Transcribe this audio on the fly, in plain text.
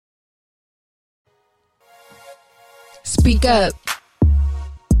Speak Up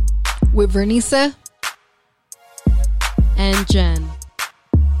with Vernisa and Jen.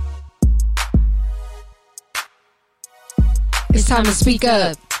 It's time to speak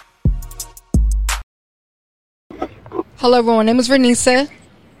up. Hello everyone, my name is Vernisa.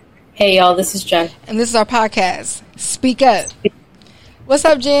 Hey y'all, this is Jen. And this is our podcast, Speak Up. What's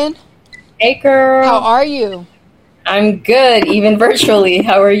up, Jen? Hey girl. How are you? I'm good, even virtually.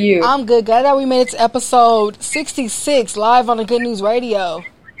 How are you? I'm good. Glad that we made it to episode 66 live on the Good News Radio.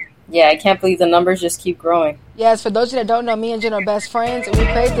 Yeah, I can't believe the numbers just keep growing. Yes, for those of you that don't know, me and Jen are best friends, and we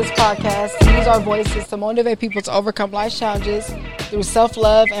create this podcast to use our voices to motivate people to overcome life challenges through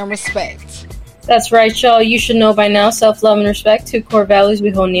self-love and respect. That's right, y'all. You should know by now, self-love and respect, two core values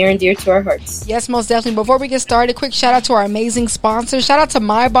we hold near and dear to our hearts. Yes, most definitely. Before we get started, quick shout out to our amazing sponsors. Shout out to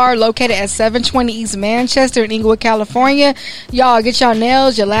My Bar, located at 720 East Manchester in Inglewood, California. Y'all get your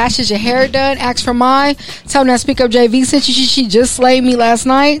nails, your lashes, your hair done. Ask for Mai. Tell them that Speak Up JV sent you. She just slayed me last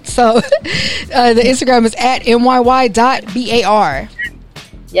night. So the Instagram is at myy.bar.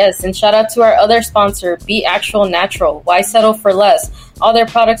 Yes, and shout out to our other sponsor, Be Actual Natural. Why settle for less? All their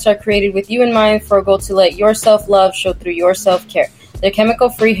products are created with you in mind for a goal to let your self-love show through your self-care. Their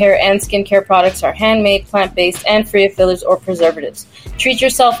chemical-free hair and skincare products are handmade, plant-based, and free of fillers or preservatives. Treat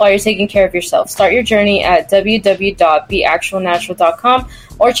yourself while you're taking care of yourself. Start your journey at www.beactualnatural.com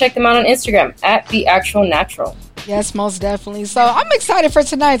or check them out on Instagram at beactualnatural. Yes, most definitely. So I'm excited for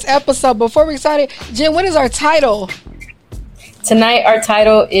tonight's episode. Before we start, Jen, what is our title? Tonight, our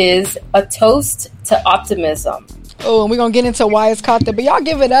title is A Toast to Optimism. Oh, and we're going to get into why it's called that. But y'all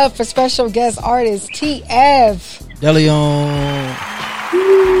give it up for special guest artist TF. Deleon.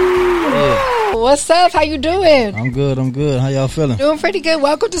 Yeah. What's up? How you doing? I'm good. How y'all feeling? Doing pretty good.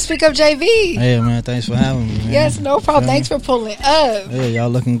 Welcome to Speak Up JV. Hey, man. Thanks for having me, man. Yes, no problem. Thanks for pulling up. Yeah, y'all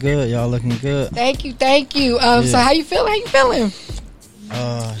looking good. Thank you. So how you feeling?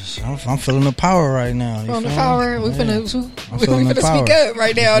 I'm feeling the power right now. On the power. We're finna speak up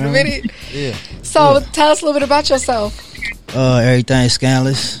right now in a minute. Yeah. So tell us a little bit about yourself. Everything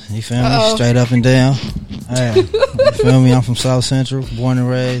scandalous. You feel me? Straight up and down. Hey, you feel me? I'm from South Central, born and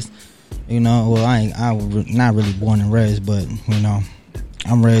raised. You know, well, I was not really born and raised, but you know,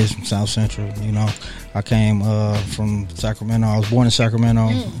 I'm raised from South Central. You know, I came from Sacramento. I was born in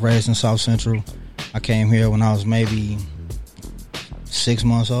Sacramento, raised in South Central. I came here when I was maybe 6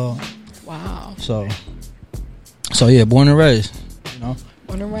 months old. Wow. So yeah, born and raised. You know.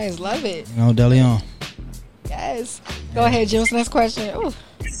 Born and raised, love it. You know, Deleon. Yes. Go ahead, Jim. Next question. Ooh.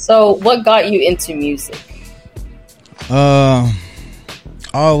 So, what got you into music? I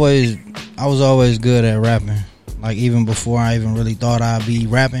was always good at rapping. Like even before I even really thought I'd be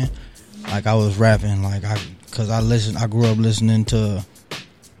rapping, like I was rapping. Like I grew up listening to,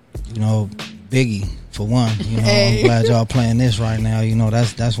 you know, Biggie. For one, you know, I'm glad y'all playing this right now. You know,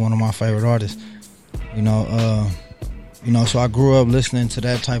 that's one of my favorite artists. You know, so I grew up listening to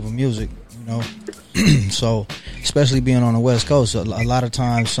that type of music. You know, so especially being on the West Coast, a lot of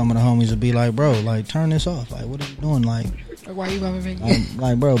times some of the homies would be like, "Bro, like turn this off. Like, what are you doing? Like, why are you bumping Biggie?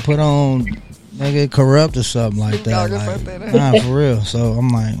 Like, bro, put on nigga Corrupt or something like that. Like, nah, for real." So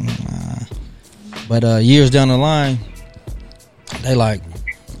I'm like, nah. But years down the line, they like,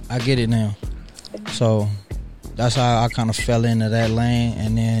 I get it now. So that's how I kind of fell into that lane.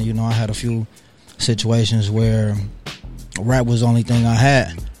 And then, you know, I had a few situations where rap was the only thing I had.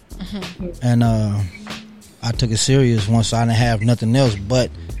 Mm-hmm. And I took it serious once I didn't have nothing else but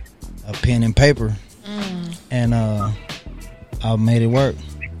a pen and paper. And I made it work.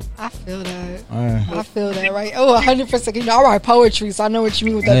 I feel that. I feel that, right? Oh, 100%. You know, I write poetry, so I know what you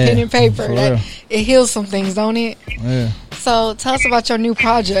mean with that pen and paper. It heals some things, don't it? Yeah. So tell us about your new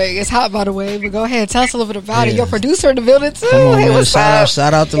project. It's hot, by the way, but go ahead. Tell us a little bit about it. Your producer in the building, too. Come on, hey, man. what's up?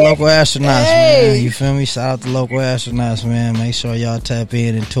 Shout out to Local Astronauts, man. You feel me? Shout out to Local Astronauts, man. Make sure y'all tap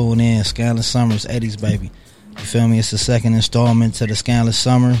in and tune in. Scandalous Summers, 80s, baby. You feel me? It's the second installment to the Scandalous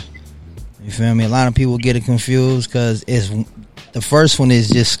Summer. You feel me? A lot of people get it confused because the first one is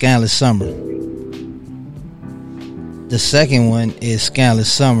just Scandalous Summer. The second one is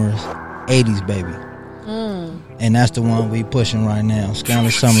Scandalous Summers, 80s, baby. And that's the one we pushing right now.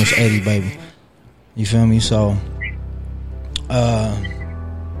 Scandalous Summers, 80s, baby. You feel me? So,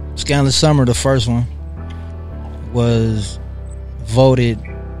 Scandalous Summer, the first one, was voted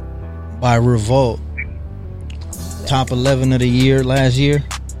by Revolt top 11 of the year last year.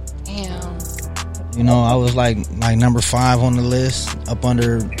 Damn. You know, I was like number 5 on the list, up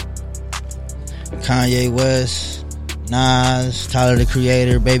under Kanye West, Nas, Tyler the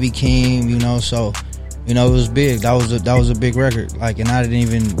Creator, Baby Keem. You know, so you know it was big. That was a big record. Like,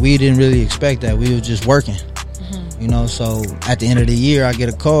 and we didn't really expect that. We were just working. You know, so at the end of the year, I get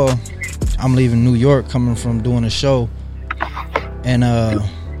a call. I'm leaving New York, coming from doing a show, and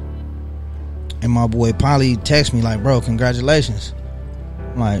my boy Polly texts me like, "Bro, congratulations."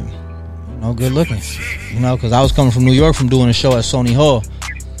 I'm like, you know, good looking, you know, because I was coming from New York from doing a show at Sony Hall,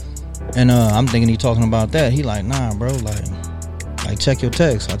 and I'm thinking he talking about that. He like, nah, bro, like check your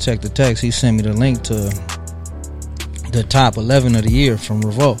text. I checked the text. He sent me the link to the top 11 of the year from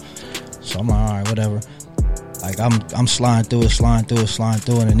Revolt. So I'm like, all right, whatever. Like I'm sliding through it,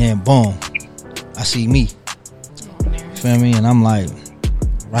 and then boom, I see me. You feel me? And I'm like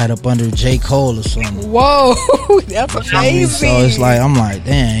right up under J. Cole or something. Whoa, that's amazing. So it's like, I'm like,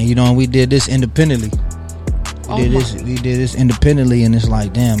 damn, you know, we did this independently. We did this independently, and it's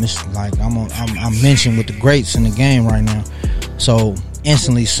like, damn, it's like I'm mentioned with the greats in the game right now. So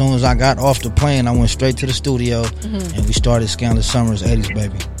instantly, as soon as I got off the plane, I went straight to the studio, and we started Scandalous Summers 80s,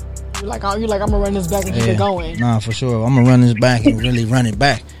 baby. You're like, I'm gonna run this back and keep it going. Nah, for sure. I'm gonna run this back and really run it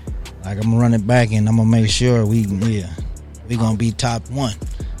back. Like, I'm gonna run it back, and I'm gonna make sure we gonna be top one.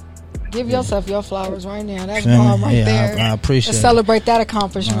 Give yourself your flowers right now. That's bomb right there. I appreciate it. Celebrate that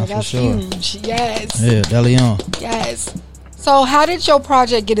accomplishment. Nah, that's sure. huge. Yes. Yeah, DeLeon. Yes. So how did your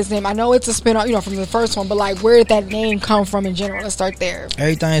project get its name? I know it's a spin-off, you know, from the first one, but like, where did that name come from in general? Let's start there.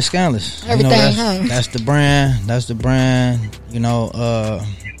 Everything is Scandalous. Everything, that's the brand. That's the brand. You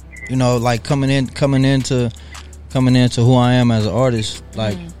know, like coming into who I am as an artist,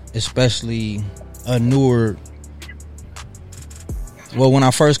 like especially a newer. Well, when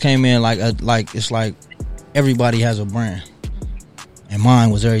I first came in, like it's like everybody has a brand, and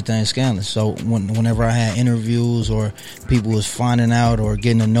mine was Everything Scandalous. So whenever I had interviews or people was finding out or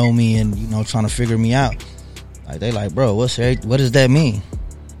getting to know me and, you know, trying to figure me out, like they like, bro, what does that mean?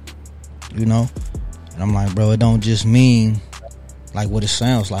 You know, and I'm like, bro, it don't just mean like what it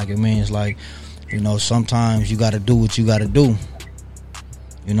sounds like. It means like, you know, sometimes you got to do what you got to do.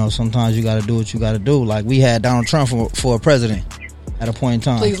 You know, sometimes you got to do what you got to do. Like, we had Donald Trump for a president at a point in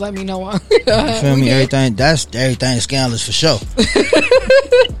time. Please let me know. You feel me? Everything Scandalous for sure.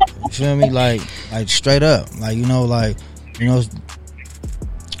 You feel me? Like straight up. Like, you know, and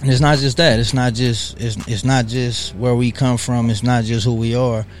it's not just that. It's not just where we come from. It's not just who we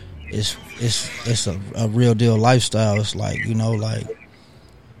are. It's a real deal lifestyle. It's like, you know, like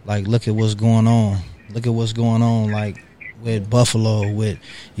look at what's going on. Look at what's going on, like with Buffalo, with,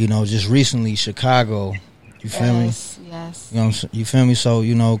 you know, just recently Chicago. You feel me? Yes. You know what I'm saying? You feel me? So,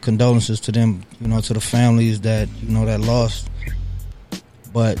 you know, condolences to them, you know, to the families that, you know, that lost.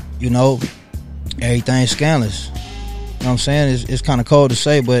 But, you know, everything Scandalous. You know what I'm saying? It's kind of cold to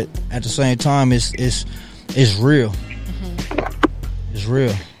say, but at the same time, it's real. It's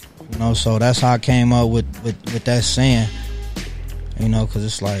real. You know, so that's how I came up with that saying. You know, because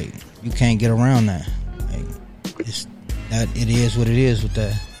it's like, you can't get around that. Like, it is what it is with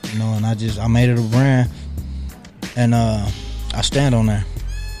that. You know, and I made it a brand. And I stand on that.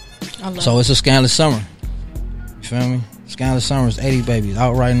 So it's a Scandalous Summer. You feel me? Scandalous Summer is 80 Babies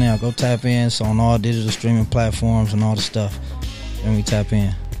out right now. Go tap in. It's on all digital streaming platforms and all the stuff. Let me tap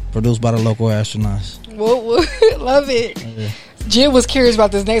in. Produced by the local astronauts. Whoa. Love it. Yeah. Jen was curious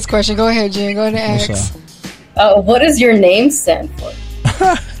about this next question. Go ahead, Jen. Go ahead and ask. What does your name stand for?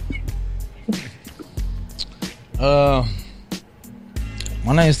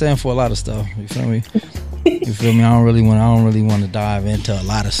 My name stands for a lot of stuff. You feel me? You feel me? I don't really want to dive into a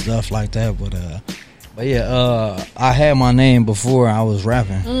lot of stuff like that, but yeah, I had my name before I was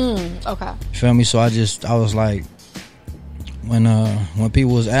rapping. Okay. You feel me? So I was like, when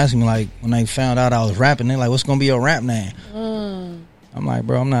people was asking me, like, when they found out I was rapping, they're like, what's gonna be your rap name? I'm like,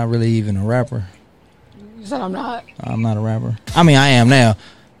 bro, I'm not really even a rapper. You said I'm not? I'm not a rapper. I mean, I am now.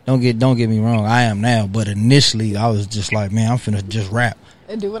 Don't get me wrong, I am now. But initially, I was just like, man, I'm finna just rap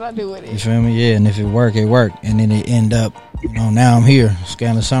and do what I do with it. You feel me? Yeah, and if it work, it work. And then it end up, you know, now I'm here,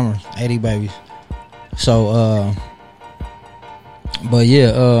 Scandalous Summers, 80 Babies. So, but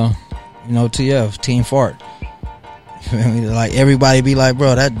yeah, you know, TF, Team Fart. You feel me? Like, everybody be like,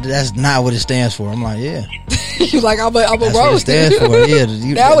 bro, that's not what it stands for. I'm like, yeah. You like, I'm a that's roast. What it stands for. Yeah,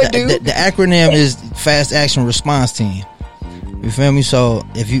 the acronym is Fast Action Response Team. You feel me? So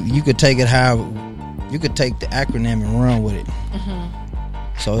if you could take it how, you could take the acronym and run with it.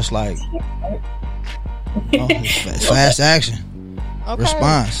 So it's like, you know, it's fast action.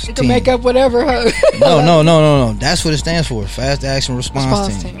 Response. You can make up whatever. No. That's what it stands for. Fast Action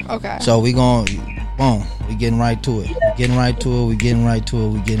Response Team. Okay. So we getting right to it. We getting right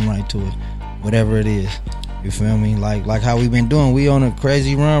to it. Whatever it is. You feel me? Like how we been doing. We on a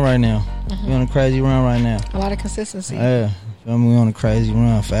crazy run right now. A lot of consistency. Yeah. Feel me? We on a crazy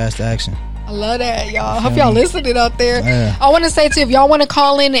run. Fast action. I love that, y'all. I hope y'all listening out there. Yeah. I want to say, too, if y'all want to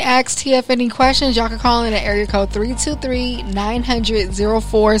call in and ask TF any questions, y'all can call in at area code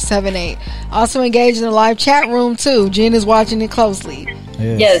 323-900-0478. Also engage in the live chat room, too. Jen is watching it closely.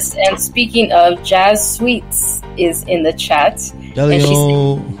 Yes, and speaking of, Jazz Sweets is in the chat.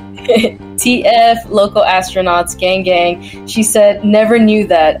 And TF, local astronauts, gang. She said, never knew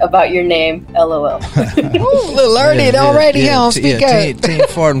that about your name, LOL. Ooh, learned already, don't speak up. Team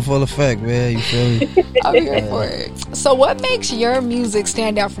farting full effect, man. You feel me? I'm here for it. So what makes your music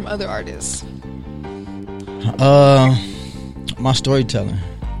stand out from other artists? My storytelling.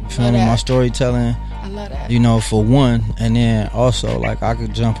 You feel me? My storytelling. I love that. You know, for one, and then also, like, I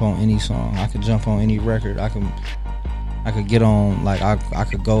could jump on any song. I could jump on any record. I could get on, like, I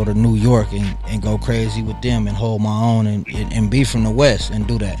could go to New York and go crazy with them and hold my own and be from the West and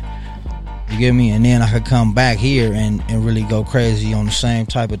do that. You get me? And then I could come back here and really go crazy on the same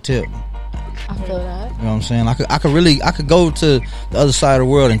type of tip. I feel that. You know what I'm saying? I could go to the other side of the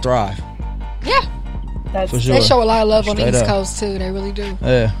world and thrive. Yeah. For sure. They show a lot of love on the East up. Coast, too. They really do.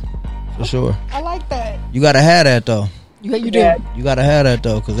 Yeah, for sure. I like that. You gotta have that, though. You do. You gotta have that,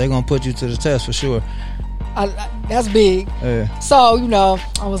 though, because they're gonna put you to the test for sure. That's big. Yeah. So, you know,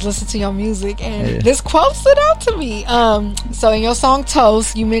 I was listening to your music and this quote stood out to me. So in your song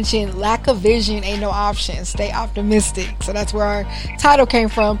Toast, you mentioned lack of vision ain't no option. Stay optimistic. So that's where our title came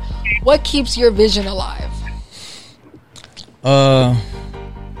from. What keeps your vision alive?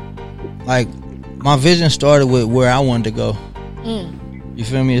 Like, my vision started with where I wanted to go. You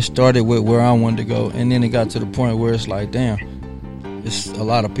feel me? It started with where I wanted to go, and then it got to the point where it's like, damn, it's a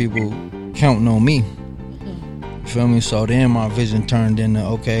lot of people counting on me. You feel me? So then my vision turned into,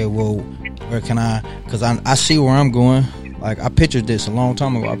 okay, well, where can I? Because I see where I'm going. Like, I pictured this a long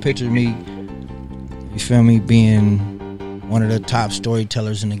time ago. I pictured me, you feel me, being one of the top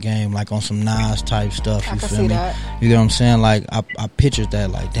storytellers in the game, like on some Nas type stuff. You feel me? That. You get what I'm saying? Like, I pictured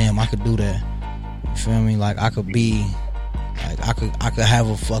that. Like, damn, I could do that. You feel me? Like, I could be. Like, I could have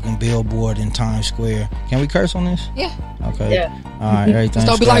a fucking billboard in Times Square. Can we curse on this? Yeah. Okay. Yeah. All right. Everything.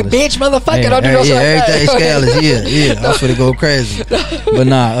 Don't be like, bitch, motherfucker. Don't do no shit like everything that. scandalous. Yeah. I'm finna go crazy. But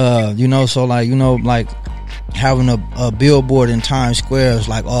nah. You know. So like, you know, like having a billboard in Times Square is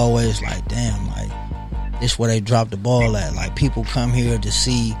like always like, damn, like this where they drop the ball at. Like, people come here to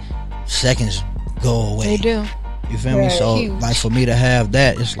see seconds go away. They do. You feel me? So huge. like, for me to have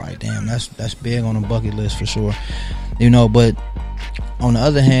that, it's like, damn, that's big on the bucket list for sure. You know, but on the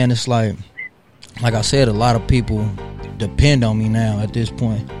other hand, it's like I said, a lot of people depend on me now at this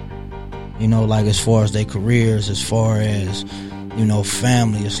point. You know, like as far as their careers, as far as, you know,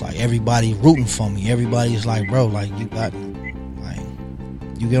 family, it's like everybody rooting for me. Everybody's like, bro, like you got, like,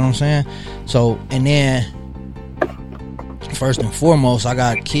 you get what I'm saying? So, and then first and foremost, I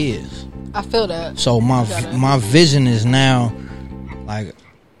got kids. I feel that. So my vision is now, like,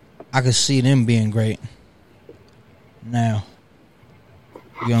 I could see them being great now.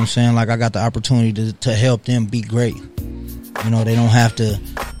 You know what I'm saying? Like, I got the opportunity to help them be great. You know, they don't have to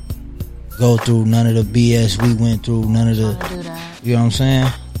go through none of the BS we went through, none of the, you know what I'm saying?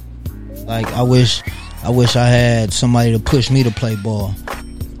 Like, I wish I had somebody to push me to play ball.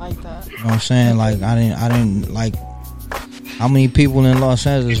 Like that. You know what I'm saying? Like, I didn't like, how many people in Los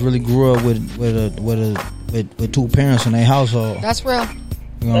Angeles really grew up with two parents in their household? That's real.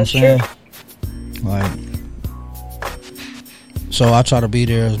 You know what I'm saying? Like, so I try to be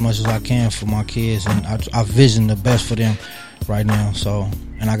there as much as I can for my kids, and I vision the best for them right now. So,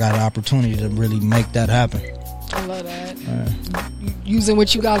 and I got an opportunity to really make that happen. I love that. Using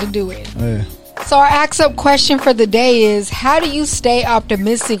what you got to do it. Yeah. So our ask up question for the day is, how do you stay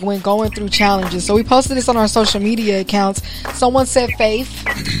optimistic when going through challenges? So we posted this on our social media accounts. Someone said faith.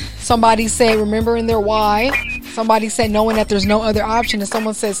 Somebody said remembering their why. Somebody said knowing that there's no other option. And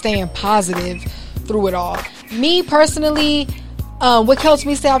someone said staying positive through it all. Me personally, what helps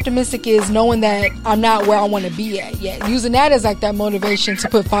me stay optimistic is knowing that I'm not where I want to be at yet. Using that as like that motivation to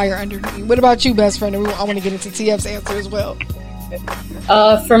put fire under me. What about you, best friend? I want to get into TF's answer as well.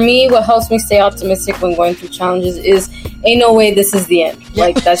 For me, what helps me stay optimistic when going through challenges is ain't no way this is the end.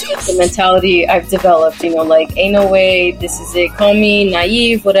 Like, that's just the mentality I've developed, you know, like, ain't no way this is it. Call me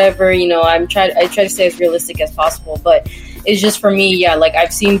naive, whatever, you know, I try to stay as realistic as possible, but it's just for me, like,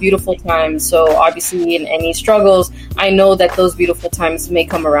 I've seen beautiful times, so obviously in any struggles, I know that those beautiful times may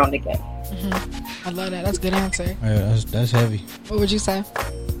come around again. Mm-hmm. I love that. That's a good answer. Yeah, that's heavy. What would you say?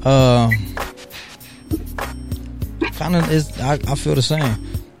 Kind of is. I feel the same,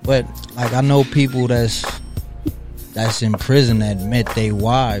 but like, I know people that's in prison that met their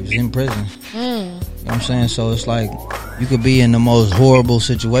wives in prison. You know what I'm saying? So it's like, you could be in the most horrible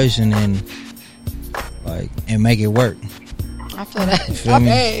situation and make it work. I feel that. You feel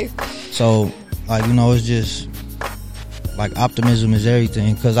me? So, like, you know, it's just like optimism is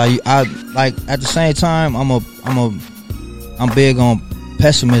everything. Cause I like at the same time I'm big on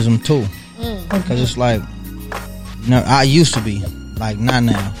pessimism too. Cause it's like, you know, I used to be like, not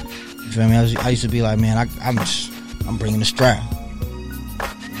now. You feel me? I used to be like, man, I'm bringing the strap.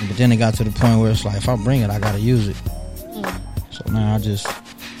 But then it got to the point where it's like, if I bring it, I gotta use it. So now I just,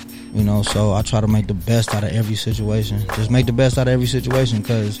 you know, so I try to make the best out of every situation. Just make the best out of every situation,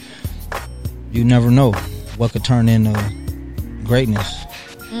 because you never know what could turn into greatness.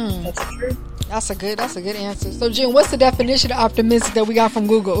 That's true. That's a good answer. So, Jen, what's the definition of optimistic that we got from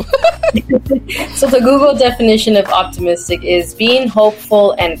Google? So the Google definition of optimistic is being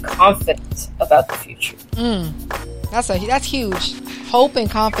hopeful and confident about the future. That's huge. Hope and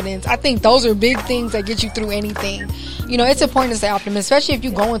confidence. I think those are big things that get you through anything. You know, it's important to stay optimistic, especially if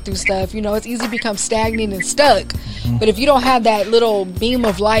you're going through stuff. You know, it's easy to become stagnant and stuck. But if you don't have that little beam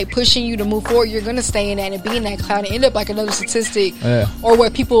of light pushing you to move forward, you're going to stay in that and be in that cloud and end up like another statistic or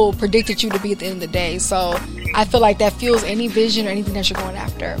what people predicted you to be at the end of the day. So I feel like that fuels any vision or anything that you're going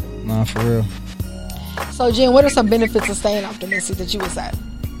after. Nah, for real. So, Jen, what are some benefits of staying optimistic that you would say?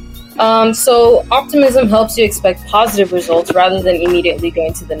 So optimism helps you expect positive results rather than immediately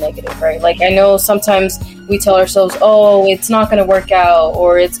going to the negative, right? Like, I know sometimes we tell ourselves, oh, it's not going to work out,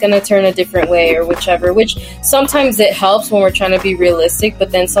 or it's going to turn a different way, or whichever, which sometimes it helps when we're trying to be realistic,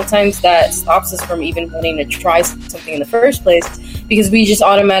 but then sometimes that stops us from even wanting to try something in the first place because we just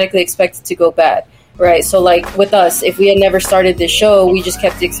automatically expect it to go bad. Right, so like with us, if we had never started this show, we just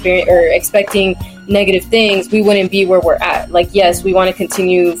kept expecting negative things, we wouldn't be where we're at. Like, yes, we want to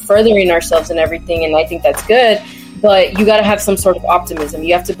continue furthering ourselves and everything, and I think that's good, but you got to have some sort of optimism.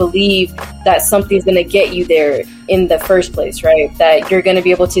 You have to believe that something's going to get you there in the first place, right? That you're going to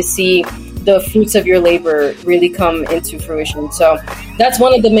be able to see the fruits of your labor really come into fruition. So that's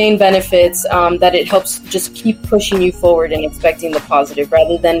one of the main benefits, that it helps just keep pushing you forward and expecting the positive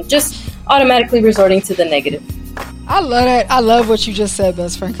rather than just automatically resorting to the negative. I love that. I love what you just said,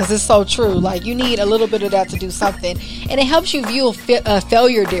 best friend, because it's so true. Like, you need a little bit of that to do something, and it helps you view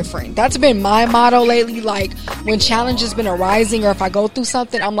failure different. That's been my motto lately. Like, when challenge has been arising, or if I go through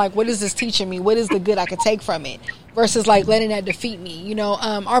something, I'm like, what is this teaching me? What is the good I could take from it? Versus like letting that defeat me. You know,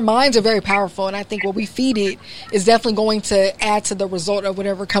 our minds are very powerful, and I think what we feed it is definitely going to add to the result of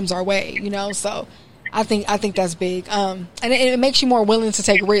whatever comes our way. You know, so I think that's big, and it makes you more willing to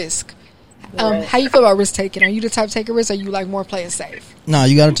take risk. Right. How you feel about risk taking? Are you the type to take a risk, or you like more play it safe? Nah,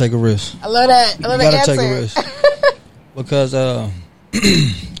 you gotta take a risk. I love that. I love that answer. You gotta take a risk. Because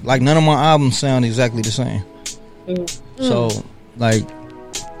like, none of my albums sound exactly the same. So like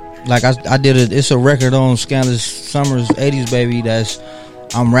I did it's a record on Scandalous Summer's 80s Baby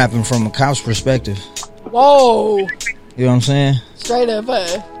I'm rapping from a cop's perspective. Whoa. You know what I'm saying? Straight up,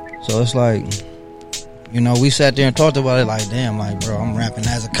 So it's like, you know, we sat there and talked about it like, damn, like, bro, I'm rapping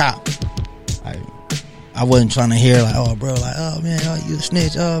as a cop. Like, I wasn't trying to hear like, oh, bro, like, oh, man, oh, you a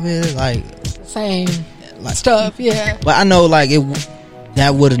snitch, oh, man, like, same like, stuff, yeah. But I know, like,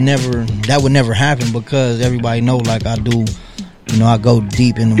 that would never happen, because everybody know, like, I do, you know, I go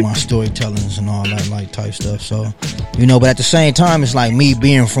deep into my storytellings and all that, like, type stuff. So, you know, but at the same time, it's like me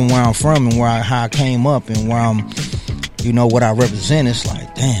being from where I'm from and how I came up and where I'm, you know, what I represent. It's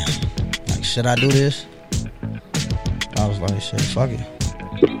like, damn, like, should I do this? I was like, shit, fuck it.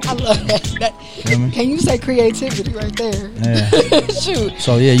 I love that. Can you say creativity right there? Yeah. Shoot.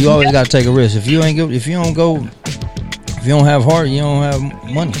 So yeah, you always gotta take a risk. If you don't have heart, you don't have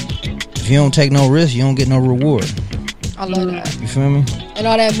money. If you don't take no risk, you don't get no reward. I love that. You feel me? And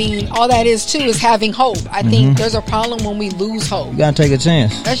all that is too is having hope. I think there's a problem when we lose hope. You gotta take a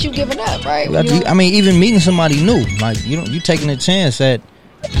chance. That's you giving up, right? I mean, even meeting somebody new, like, you taking a chance at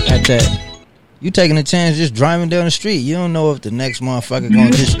that. You taking a chance just driving down the street. You don't know if the next motherfucker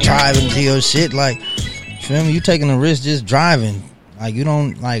gonna just drive into your shit. Like, feel me? You taking a risk just driving. Like, you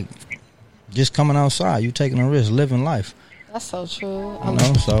don't, like, just coming outside. You taking a risk, living life. That's so true. You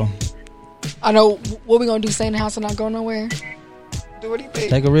know, so. I know what we gonna do. Stay in the house and not go nowhere. What do you think?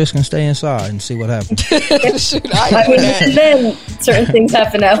 Take a risk and stay inside and see what happens. Shoot, then certain things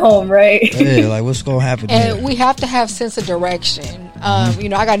happen at home, right? Yeah, like, what's gonna happen? And there? we have to have sense of direction. You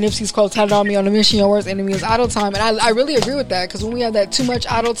know, I got Nipsey's quote tatted on me: "On the mission, your worst enemy is idle time." And I really agree with that, because when we have that too much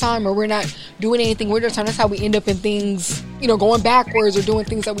idle time, or we're not doing anything with our time, that's how we end up in things, you know, going backwards or doing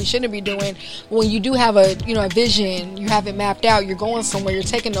things that we shouldn't be doing. When you do have a vision, you have it mapped out, you're going somewhere, you're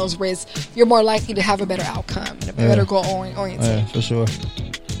taking those risks, you're more likely to have a better outcome and a better goal oriented. Yeah,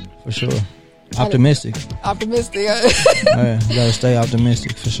 for sure. Optimistic. Optimistic. Yeah, you gotta stay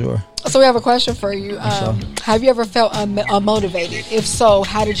optimistic for sure. So we have a question for you. Have you ever felt unmotivated? If so,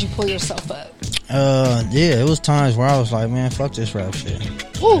 how did you pull yourself up? Yeah, it was times where I was like, man, fuck this rap shit.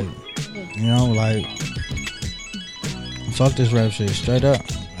 Ooh. Like, you know, like, fuck this rap shit, straight up.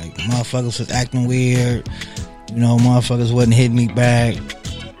 Like, motherfuckers was acting weird. You know, motherfuckers wasn't hitting me back.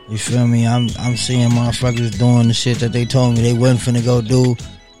 You feel me? I'm seeing motherfuckers doing the shit that they told me they wasn't finna go do.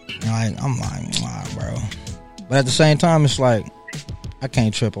 And I'm like, nah, bro. But at the same time, it's like, I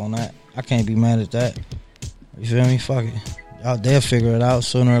can't trip on that. I can't be mad at that. You feel me? Fuck it. They'll figure it out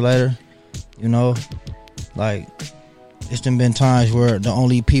sooner or later. You know? Like, it's been times where the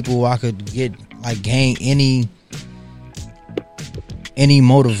only people I could get, like, gain any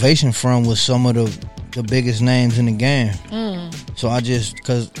motivation from was some of the biggest names in the game. So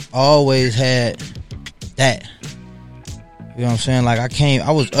cause I always had that. You know what I'm saying? Like,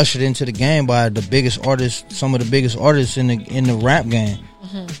 I was ushered into the game by the biggest artists, some of the biggest artists in the rap game.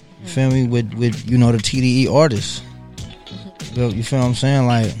 You feel me? With you know, the TDE artists. You feel what I'm saying?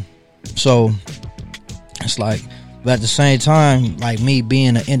 Like, so it's like, but at the same time, like, me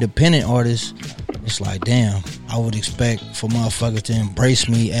being an independent artist, it's like, damn, I would expect for motherfuckers to embrace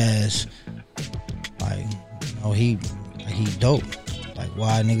me as, like, you know, he dope. Like,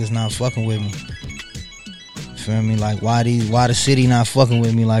 why niggas not fucking with me? You feel me? Like, why the city not fucking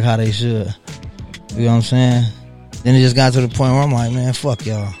with me like how they should? You know what I'm saying? Then it just got to the point where I'm like, man, fuck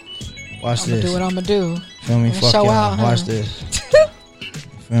y'all. Watch this. I'm gonna do what I'm gonna do. Feel me? Fuck show y'all. out, Watch this.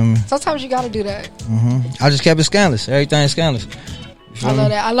 Feel me? Sometimes you gotta do that. I just kept it scandalous. Everything's scandalous. I love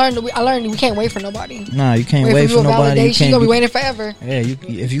that. I learned we can't wait for nobody. Nah, you can't wait for nobody. You gonna be waiting forever. Yeah,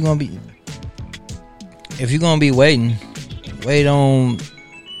 if you're gonna be waiting, wait on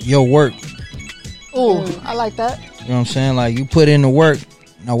your work. Ooh, I like that. You know what I'm saying? Like, you put in the work,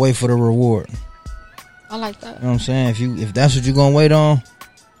 now wait for the reward. I like that. You know what I'm saying? If that's what you're gonna wait on,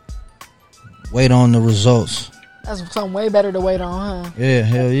 wait on the results. That's something way better to wait on, huh? Yeah,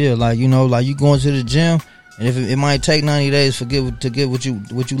 hell yeah. Like, you know, like, you going to the gym, and if it might take 90 days to get what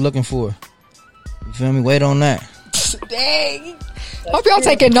you looking for. You feel me? Wait on that. Dang. Hope y'all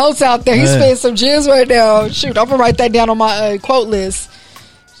taking notes out there. He's spitting some gems right now. Shoot, I'm gonna write that down on my quote list.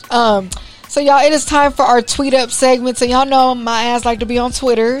 So y'all, it is time for our tweet up segment. So y'all know my ass like to be on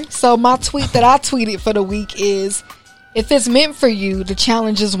Twitter. So my tweet that I tweeted for the week is, if it's meant for you, the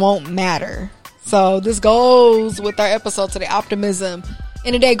challenges won't matter. So this goes with our episode today, optimism.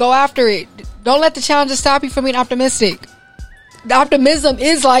 In the day, go after it. Don't let the challenges stop you from being optimistic. The optimism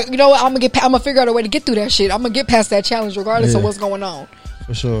is like, you know what, I'm gonna figure out a way to get through that shit. I'm gonna get past that challenge regardless of what's going on.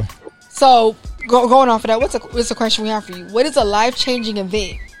 For sure. So going on for that, what's the question we have for you? What is a life-changing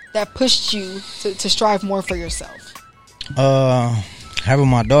event that pushed you to strive more for yourself? Having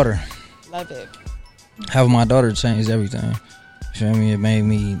my daughter. Love it. Having my daughter changed everything. You feel me? It made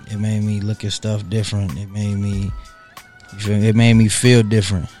me look at stuff different. It made me feel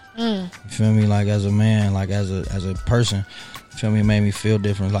different. You feel me? Like, as a man, like, as a person. You feel me? It made me feel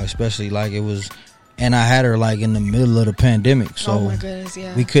different. Like, especially like, it was, and I had her like in the middle of the pandemic, so oh my goodness,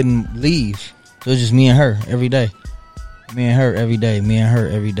 yeah, we couldn't leave. So it was just me and her every day. Me and her every day. Me and her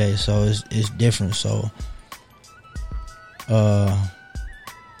every day. So it's different. So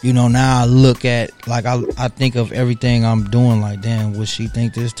you know, now I look at, like, I think of everything I'm doing, like, damn, would she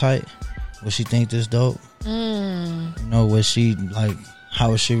think this tight? Would she think this dope? You know, would she, like, how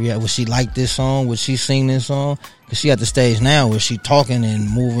would she react? Would she like this song? Would she sing this song? Because she at the stage now where she talking and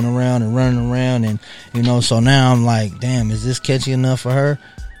moving around and running around, and, you know, so now I'm like, damn, is this catchy enough for her?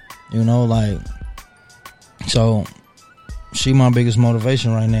 You know, like, so she my biggest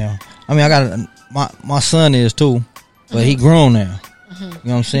motivation right now. I mean, I got, my son is too, but he grown now. You know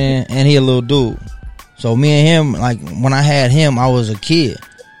what I'm saying? And he a little dude. So me and him, like, when I had him, I was a kid.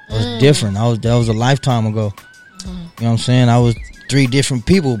 I was different. That was a lifetime ago. You know what I'm saying? I was 3 different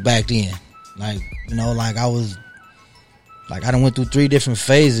people back then. Like, you know, like, I was, like, I done went through 3 different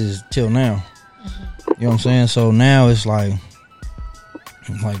phases till now. You know what I'm saying? So now it's like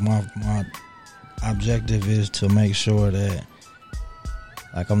my objective is to make sure that,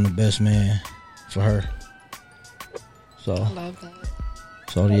 like, I'm the best man for her. So I love that.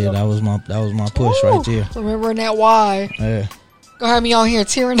 So yeah, that was my push right there. Remembering that why. Yeah. Go have me on here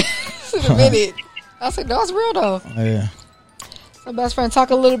tearing in a minute. I said, no, it's real though. Yeah. So, best friend, talk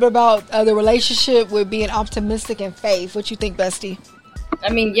a little bit about the relationship with being optimistic and faith. What you think, bestie?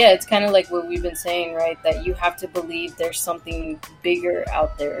 I mean, yeah, it's kind of like what we've been saying, right? That you have to believe there's something bigger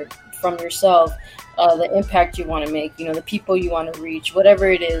out there from yourself, the impact you want to make, you know, the people you want to reach, whatever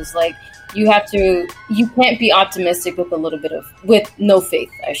it is. Like, you can't be optimistic with no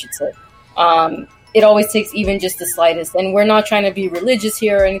faith, I should say. it always takes even just the slightest. And we're not trying to be religious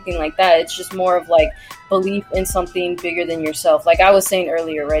here or anything like that. It's just more of like belief in something bigger than yourself. Like I was saying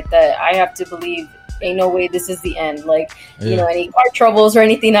earlier, right, that I have to believe ain't no way this is the end. Like, you know, any car troubles or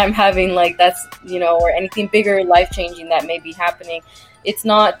anything I'm having, like that's, you know, or anything bigger, life-changing that may be happening, it's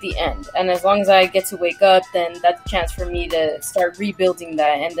not the end. And as long as I get to wake up, then that's a chance for me to start rebuilding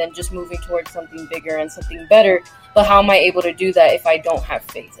that and then just moving towards something bigger and something better. But how am I able to do that if I don't have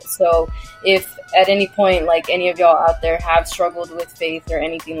faith? So if at any point, like any of y'all out there have struggled with faith or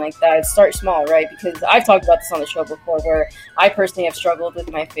anything like that, start small, right? Because I've talked about this on the show before where I personally have struggled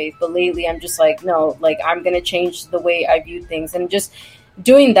with my faith. But lately I'm just like, no, like I'm going to change the way I view things. And just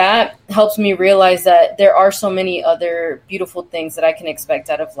doing that helps me realize that there are so many other beautiful things that I can expect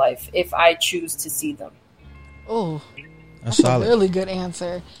out of life if I choose to see them. Oh, That's a solid. really good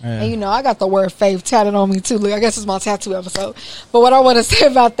answer. Yeah. And you know, I got the word faith tatted on me too. Look, I guess it's my tattoo episode. But what I want to say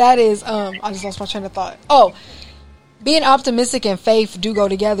about that is, I just lost my train of thought. Oh, being optimistic and faith do go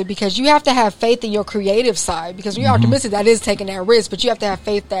together because you have to have faith in your creative side. Because when you're optimistic, that is taking that risk. But you have to have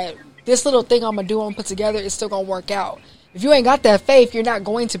faith that this little thing I'm going to do and put together is still going to work out. If you ain't got that faith, you're not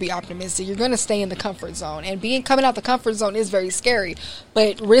going to be optimistic. You're going to stay in the comfort zone. And coming out the comfort zone is very scary.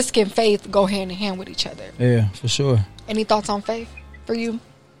 But risk and faith go hand in hand with each other. Yeah, for sure. Any thoughts on faith for you?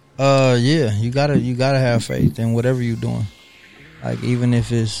 Yeah, you gotta have faith in whatever you're doing. Like even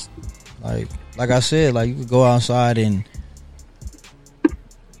if it's like I said, like you could go outside and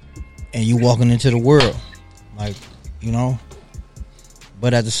you walking into the world, like, you know.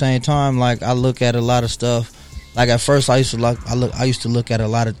 But at the same time, like I look at a lot of stuff. Like at first, I used to look at a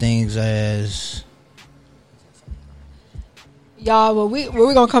lot of things as. Y'all, well, we're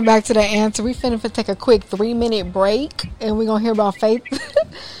going to come back to that answer. We finna take a quick 3-minute break, and we're going to hear about faith.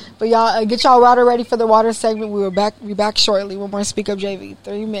 But y'all, get y'all water ready for the water segment. We will be back shortly. One more Speak Up JV.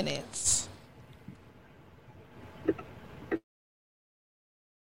 3 minutes.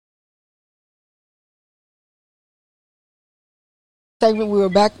 Segment. We will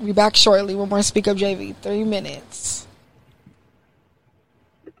be back shortly. One more Speak Up JV. 3 minutes.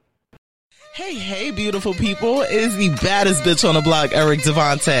 Hey, beautiful people. It is the baddest bitch on the block, Eric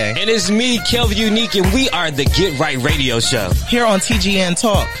Devante. And it's me, Kelvin Unique, and we are the Get Right Radio Show. Here on TGN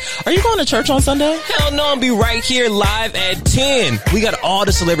Talk. Are you going to church on Sunday? Hell no, I'll be right here live at 10. We got all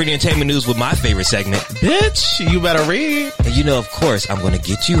the celebrity entertainment news with my favorite segment. Bitch, you better read. And you know, of course, I'm going to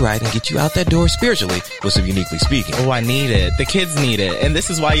get you right and get you out that door spiritually with some Uniquely Speaking. Oh, I need it. The kids need it. And this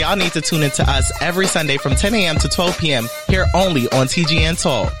is why y'all need to tune into us every Sunday from 10 a.m. to 12 p.m. here only on TGN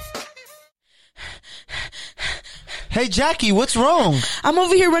Talk. Hey, Jackie, what's wrong? I'm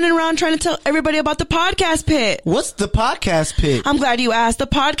over here running around trying to tell everybody about the Podcast Pit. What's the Podcast Pit? I'm glad you asked. The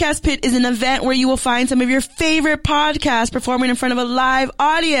Podcast Pit is an event where you will find some of your favorite podcasts performing in front of a live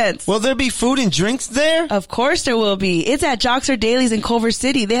audience. Will there be food and drinks there? Of course there will be. It's at Joxer Dailies in Culver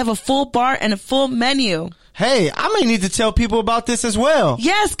City. They have a full bar and a full menu. Hey, I may need to tell people about this as well.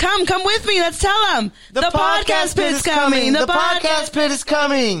 Yes, come with me. Let's tell them. The Podcast Pit is coming. The Podcast Pit is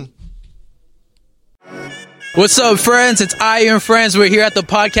coming. What's up, friends? It's IE and friends. We're here at the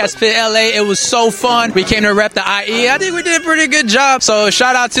Podcast Pit LA. It was so fun. We came to rep the IE. I think we did a pretty good job. So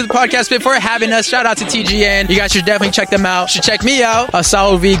shout out to the Podcast Pit for having us. Shout out to TGN. You guys should definitely check them out. You should check me out,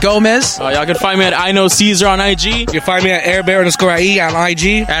 Saul V. Gomez. Y'all can find me at I Know Caesar on IG. You can find me at AirBear_IE on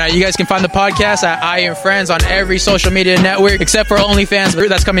IG. And you guys can find the podcast at IE and Friends on every social media network except for OnlyFans, but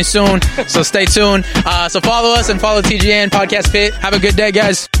that's coming soon. So stay tuned. So follow us and follow TGN Podcast Pit. Have a good day,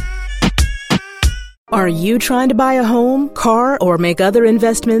 guys. Are you trying to buy a home, car, or make other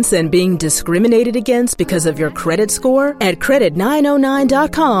investments and being discriminated against because of your credit score? At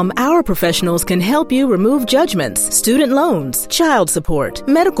Credit909.com, our professionals can help you remove judgments, student loans, child support,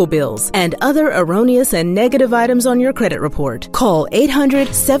 medical bills, and other erroneous and negative items on your credit report. Call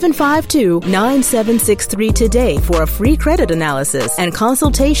 800-752-9763 today for a free credit analysis and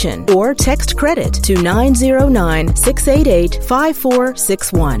consultation, or text credit to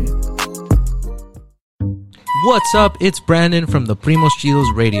 909-688-5461. What's up? It's Brandon from the Primos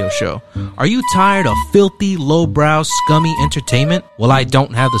Chilos radio show. Are you tired of filthy, lowbrow, scummy entertainment? Well, I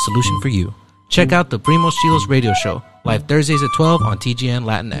don't have the solution for you. Check out the Primos Chilos radio show, live Thursdays at 12 on TGN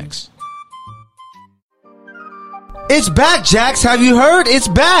Latinx. It's back, Jax. Have you heard? It's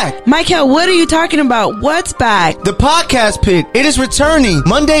back. Michael, what are you talking about? What's back? The Podcast Pit. It is returning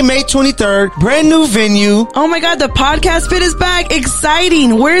Monday, May 23rd. Brand new venue. Oh my God, the Podcast Pit is back.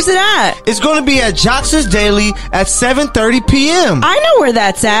 Exciting. Where's it at? It's going to be at Joxer's Daily at 7:30 p.m. I know where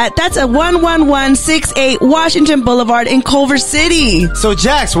that's at. That's at 11168 Washington Boulevard in Culver City. So,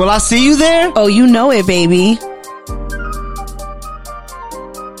 Jax, will I see you there? Oh, you know it, baby.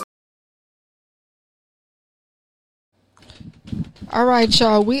 All right,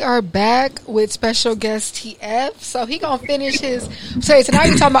 y'all. We are back with special guest TF. So he gonna finish his. So now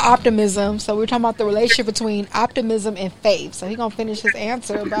you're talking about optimism. So we're talking about the relationship between optimism and faith. So he gonna finish his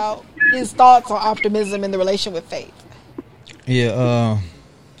answer about his thoughts on optimism and the relation with faith. Yeah,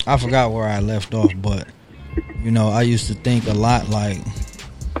 I forgot where I left off, but you know, I used to think a lot like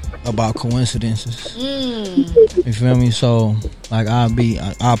about coincidences. You feel me? So like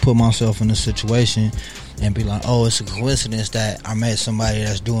I'll put myself in a situation and be like, oh, it's a coincidence that I met somebody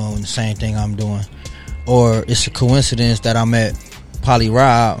that's doing the same thing I'm doing, or it's a coincidence that I met Polly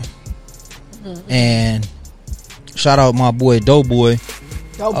Rob. And shout out my boy Doughboy.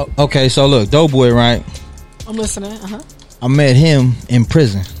 Okay, so look, Doughboy, right? I'm listening. I met him in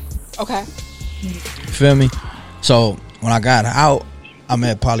prison. Okay. You feel me? So when I got out, I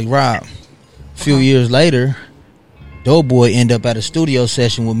met Polly Rob. A few years later, Doughboy ended up at a studio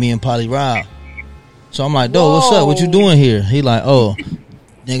session with me and Polly Rob. So I'm like, Doe, what's up? What you doing here? He like, oh,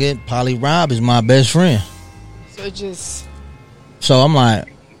 nigga, Polly Rob is my best friend. So I'm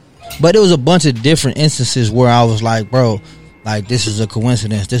like, but it was a bunch of different instances where I was like, bro, like this is a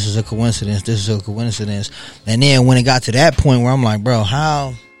coincidence. This is a coincidence. This is a coincidence. And then when it got to that point where I'm like, bro,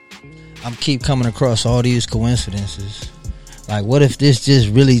 how I'm keep coming across all these coincidences? Like, what if this just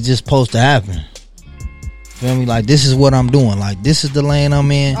really just supposed to happen? Feel me? Like, this is what I'm doing. Like, this is the lane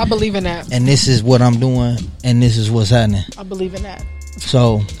I'm in. I believe in that. And this is what I'm doing. And this is what's happening. I believe in that.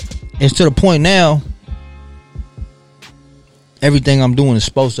 So, it's to the point now, everything I'm doing is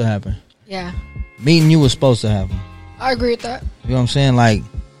supposed to happen. Yeah. Meeting you was supposed to happen. I agree with that. You know what I'm saying? Like,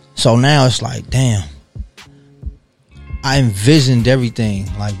 so now it's like, damn. I envisioned everything.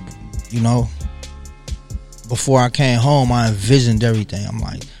 Like, you know, before I came home, I envisioned everything. I'm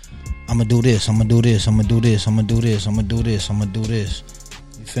like, I'm gonna do this, I'm gonna do this, I'm gonna do this, I'm gonna do this, I'm gonna do this, I'm gonna do this.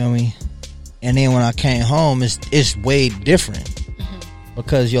 You feel me? And then when I came home, it's way different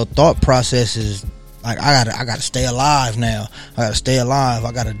because your thought process is like, I gotta stay alive now. I gotta stay alive.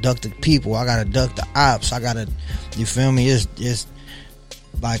 I gotta duck the people. I gotta duck the ops. You feel me? It's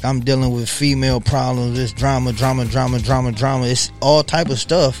like I'm dealing with female problems. It's drama. It's all type of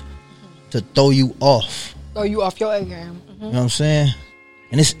stuff to throw you off. Throw you off your A game. You know what I'm saying?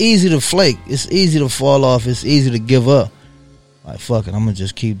 And it's easy to flake. It's easy to fall off. It's easy to give up. Like, fuck it, I'm gonna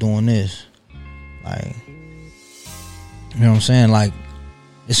just keep doing this. Like, you know what I'm saying? Like,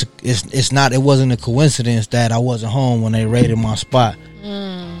 it wasn't a coincidence that I wasn't home when they raided my spot.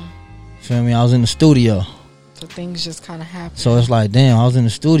 Feel me? I was in the studio. So things just kind of happened. So it's like, damn, I was in the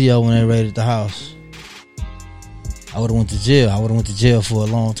studio when they raided the house. I would have went to jail. I would have went to jail for a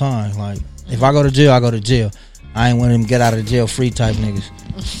long time. Like, if I go to jail, I go to jail. I ain't want them get out of jail free type niggas.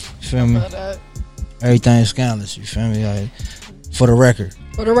 You feel me? Everything is scandalous. You feel me? Like, for the record.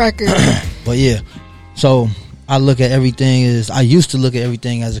 But yeah, so I look at everything I used to look at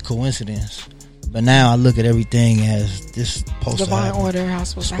everything as a coincidence, but now I look at everything as this supposed divine to happen. order, how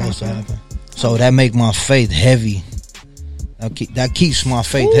supposed to happen. So that make my faith heavy. That keeps my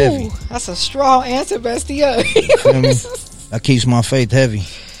faith heavy. That's a strong answer, Bestie. Feel me? That keeps my faith heavy.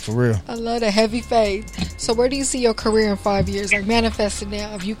 For real. I love the heavy faith. So where do you see your career in 5 years? Like, manifested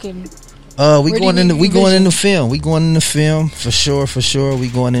now, if you can. We going in the film. We going in the film for sure. We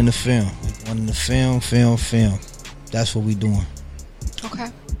going in the film. We going in the film. That's what we doing.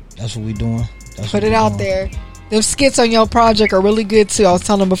 Okay. That's what we doing. Put it out there. Them skits on your project are really good too. I was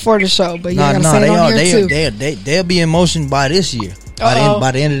telling them before the show, but yeah, gotta say it on here too. They'll be in motion by this year.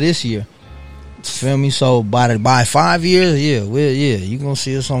 By the end of this year. Feel me? So by 5 years, you gonna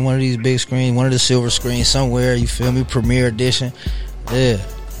see us on one of these big screens, one of the silver screens somewhere. You feel me? Premiere edition,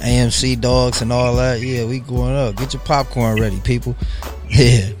 AMC dogs and all that. Yeah, we going up. Get your popcorn ready, people.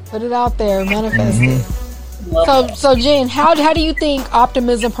 Yeah, put it out there, manifest it. So Jen, how do you think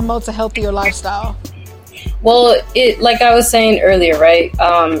optimism promotes a healthier lifestyle? Well, like I was saying earlier, right?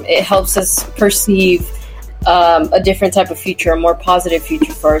 It helps us perceive a different type of future, a more positive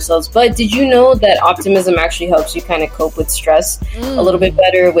future for ourselves. But did you know that optimism actually helps you kind of cope with stress a little bit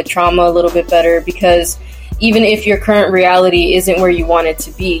better, with trauma a little bit better? Because even if your current reality isn't where you want it to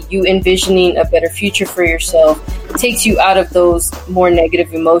be, you envisioning a better future for yourself takes you out of those more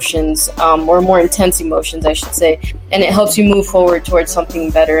negative emotions, or more intense emotions, I should say, and it helps you move forward towards something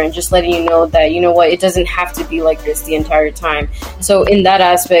better, and just letting you know that, you know what, it doesn't have to be like this the entire time. So in that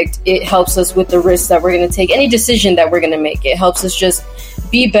aspect, it helps us with the risks that we're going to take, any decision that we're going to make. It helps us just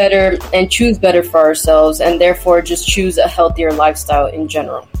be better and choose better for ourselves, and therefore just choose a healthier lifestyle in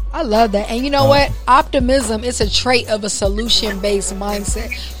general. I love that. And you know what? Optimism is a trait of a solution-based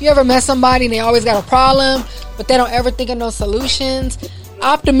mindset. You ever met somebody and they always got a problem, but they don't ever think of no solutions?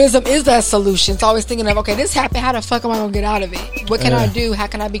 optimism is that solution. It's always thinking of, okay, this happened. How the fuck am I gonna get out of it? What can I do? How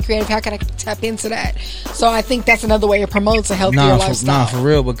can I be creative? How can I tap into that? So I think that's another way it promotes a healthier lifestyle. For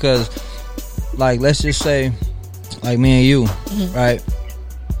real, because like let's just say, like me and you, right?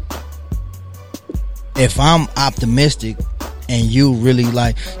 If I'm optimistic and you really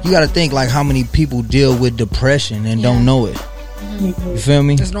like, you got to think like how many people deal with depression and don't know it. You feel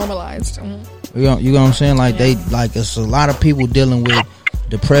me? It's normalized. You know what I'm saying? Like they like it's a lot of people dealing with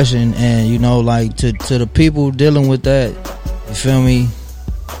depression, and you know, like to the people dealing with that, you feel me?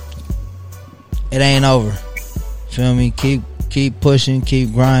 It ain't over. You feel me? Keep pushing,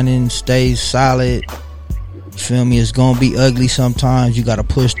 keep grinding, stay solid. You feel me? It's gonna be ugly sometimes. You gotta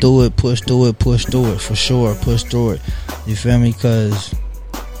push through it for sure. Push through it. You feel me? Cause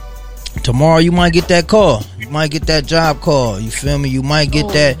tomorrow you might get that call. You might get that job call. You feel me? You might get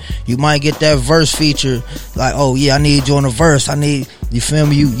that verse feature. Like, oh yeah, I need you on a verse. You feel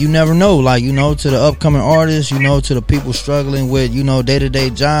me? You never know. Like, you know, to the upcoming artists, you know, to the people struggling with, you know, day-to-day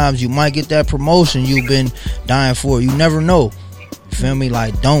jobs, you might get that promotion you've been dying for. You never know. You feel me?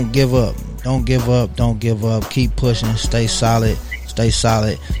 Like, don't give up. Don't give up. Keep pushing. Stay solid.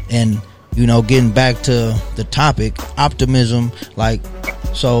 And, you know, getting back to the topic, optimism, like,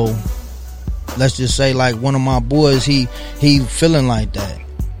 so let's just say like one of my boys, he feeling like that,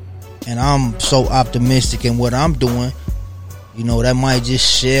 and I'm so optimistic in what I'm doing, you know, that might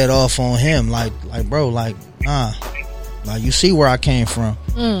just shed off on him, like bro, like nah, like you see where I came from.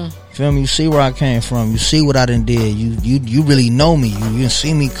 Feel me? You see where I came from. You see what I done did. You really know me. You didn't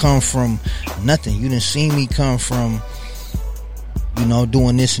see me come from nothing. You didn't see me come from, you know,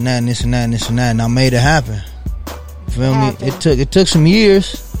 doing this and that and this and that and this and that, and I made it happen. Feel me? It took some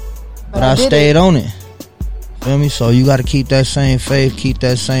years, but I stayed on it. Feel me? So you got to keep that same faith, keep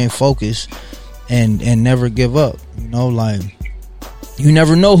that same focus, and never give up. You know, like you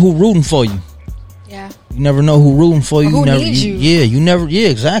never know who rooting for you. Yeah. You never know who rooting for you. Or who needs you. Yeah,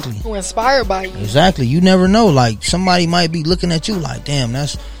 exactly. Who inspired by you. Exactly. You never know. Like somebody might be looking at you like, damn,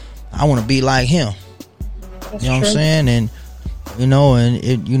 I want to be like him. That's you know true. what I'm saying? And you know, and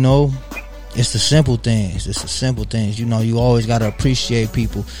it, you know, it's the simple things. You know, you always got to appreciate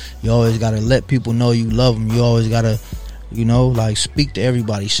people. You always got to let people know you love them. You always got to, you know, like speak to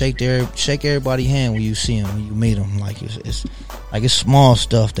everybody. Shake everybody's hand when you see them, when you meet them. Like it's small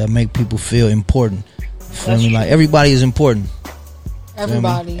stuff that make people feel important. You feel me? Like everybody is important.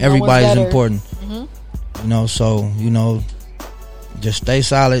 Everybody is important. Mm-hmm. You know, so, you know, just stay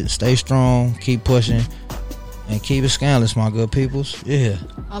solid, stay strong, keep pushing, and keep it scandalous, my good peoples. Yeah.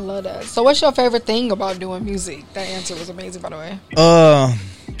 I love that. So what's your favorite thing about doing music? That answer was amazing, by the way.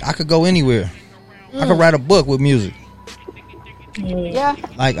 I could go anywhere. I could write a book with music. Yeah.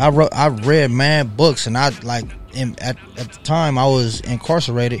 Like I read mad books, and I like at the time I was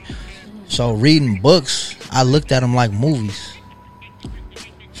incarcerated, so reading books, I looked at them like movies.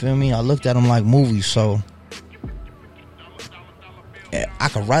 Feel me? I looked at them like movies, so I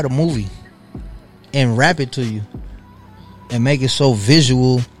could write a movie and rap it to you and make it so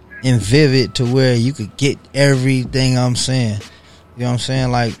visual and vivid to where you could get everything I'm saying. You know what I'm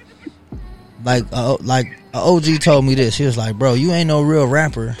saying? Like OG told me this. He was like, bro, you ain't no real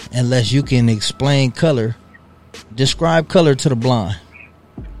rapper unless you can explain color, describe color to the blind.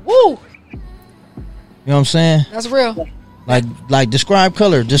 Woo! You know what I'm saying? That's real. Like describe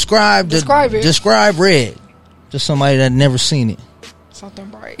color, describe red to somebody that never seen it. Something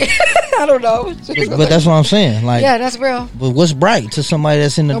bright. I don't know. But that's what I'm saying. Like, yeah, that's real. But what's bright to somebody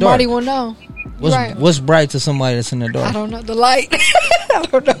that's in the Nobody dark? will know. What's bright to somebody that's in the dark? I don't know. The light. I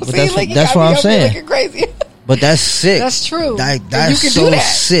don't know. But See, that's what I'm saying. Looking crazy. But that's sick. That's true. That's you can so do that.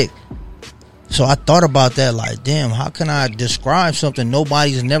 sick. So I thought about that. Like, damn, how can I describe something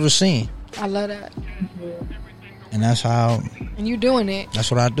nobody's never seen? I love that. And that's how. And you doing it. That's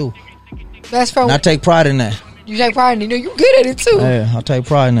what I do. That's from. And I take pride in that. You take pride in it. You good at it too. Yeah, I take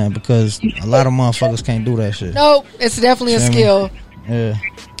pride in that because a lot of motherfuckers can't do that shit. No, it's definitely a skill. Yeah.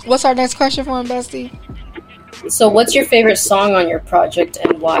 What's our next question for him, Bestie? So what's your favorite song on your project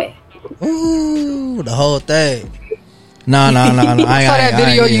and why? Ooh, the whole thing. Nah. I saw that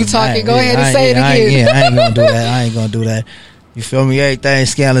video you talking. Go ahead and say it again. I ain't gonna do that. You feel me? Everything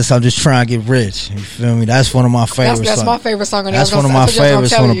scandalous. I'm just trying to get rich. You feel me? That's one of my favorite songs. That's my favorite song on there. That's one of my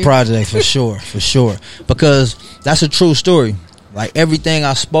favorites on the project for sure. Because that's a true story. Like everything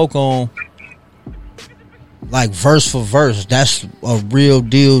I spoke on, like verse for verse, that's a real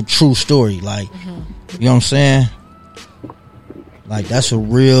deal, true story. Like, you know what I'm saying? Like that's a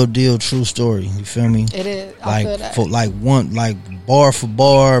real deal, true story. You feel me? It is. Like I feel that. for like bar for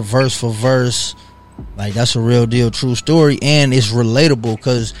bar, verse for verse. Like, that's a real deal, true story, and it's relatable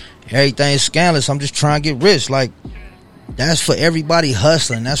because everything's scandalous. I'm just trying to get rich. Like, that's for everybody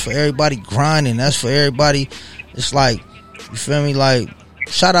hustling. That's for everybody grinding. That's for everybody. It's like, you feel me? Like,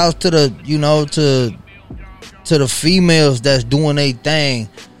 shout out to the, you know, to the females that's doing their thing.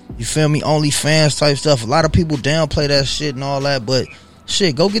 You feel me? OnlyFans type stuff. A lot of people downplay that shit and all that, but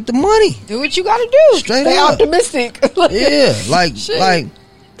shit, go get the money. Do what you gotta do. Straight Stay up. optimistic. Yeah, like,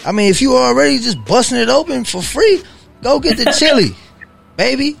 I mean, if you already just busting it open for free, go get the chili,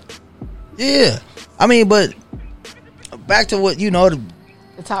 baby. Yeah. I mean, but back to what, you know, the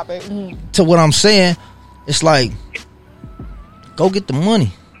topic. To what I'm saying, it's like, go get the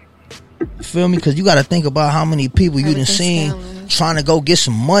money. You feel me? Because you got to think about how many people you done seen trying to go get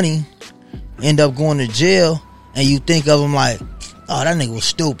some money, end up going to jail, and you think of them like, oh, that nigga was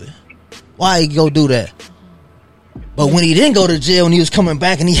stupid. Why he go do that? But when he didn't go to jail and he was coming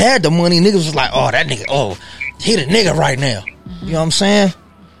back and he had the money, niggas was like, oh, that nigga, oh, he the nigga right now. You know what I'm saying?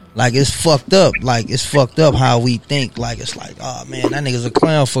 Like, it's fucked up. Like, it's fucked up how we think. Like, it's like, oh, man, that nigga's a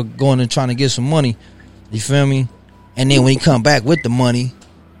clown for going and trying to get some money. You feel me? And then when he come back with the money,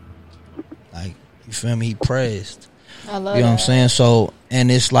 like, you feel me, he praised. I love you know what I'm saying? So,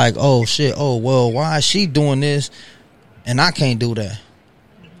 and it's like, oh, shit, oh, well, why is she doing this and I can't do that?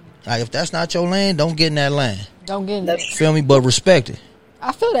 Like, if that's not your lane, don't get in that lane. Don't get in that. Feel me? But respect it.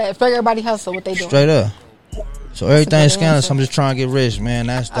 I feel that. Respect everybody hustle what they doing. Straight up. So everything's scandalous. I'm just trying to get rich, man.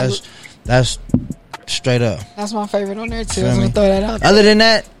 That's straight up. That's my favorite on there too. I was gonna throw that out there. Other than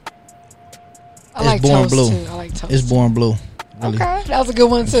that, I like Born Toast Blue. Too. I like Toast. It's Born Blue. Really. Okay, that was a good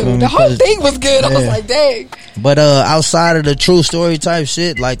one too. The whole thing was good. I was like, dang. But outside of the true story type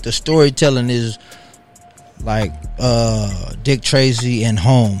shit, like the storytelling is like Dick Tracy and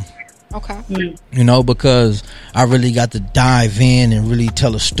Home. Okay. You know, because I really got to dive in and really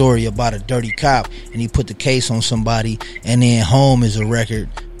tell a story about a dirty cop, and he put the case on somebody, and then Home is a record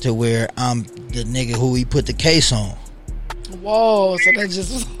to where I'm the nigga who he put the case on. Whoa, so that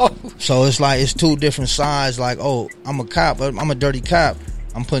just So it's like, it's two different sides. Like, oh, I'm a cop, I'm a dirty cop,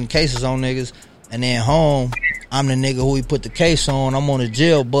 I'm putting cases on niggas. And then Home, I'm the nigga who he put the case on. I'm on a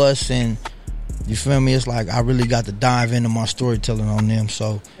jail bus, and you feel me? It's like, I really got to dive into my storytelling on them.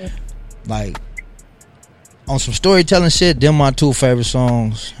 So like, on some storytelling shit, them my two favorite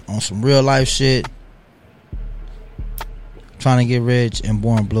songs. On some real life shit, Trying to Get Rich and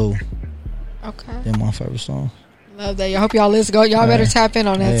Born Blue. Okay. Them my favorite songs. Love that. I hope y'all listen. Y'all better tap in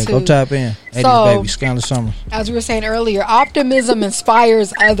on that too. Go tap in. 80s baby, Scandalous Summer. As we were saying earlier, optimism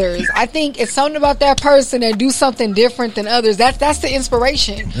inspires others. I think it's something about that person that do something different than others. That's the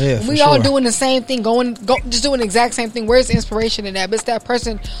inspiration. Yeah, we all doing the same thing, just doing the exact same thing. Where's the inspiration in that? But it's that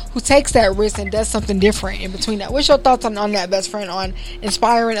person who takes that risk and does something different in between that. What's your thoughts on that, best friend, on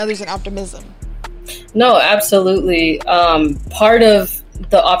inspiring others and optimism? No, absolutely. Part of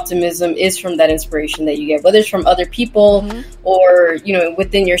the optimism is from that inspiration that you get, whether it's from other people or, you know,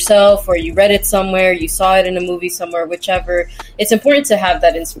 within yourself, or you read it somewhere, you saw it in a movie somewhere, whichever. It's important to have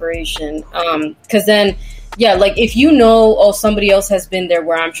that inspiration, because then, yeah, like if you know, oh, somebody else has been there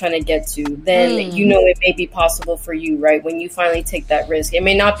where I'm trying to get to, then you know it may be possible for you, right? When you finally take that risk, it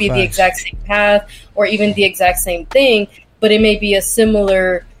may not be the exact same path or even the exact same thing, but it may be a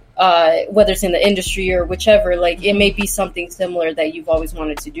similar whether it's in the industry or whichever, like it may be something similar that you've always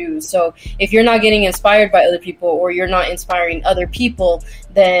wanted to do. So if you're not getting inspired by other people, or you're not inspiring other people,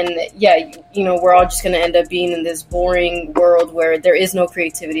 then yeah, you know, we're all just going to end up being in this boring world where there is no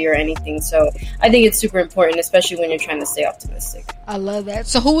creativity or anything. So I think it's super important, especially when you're trying to stay optimistic. I love that.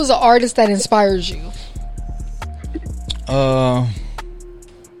 So who was an artist that inspires you?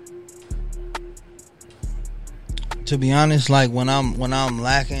 To be honest, like when I'm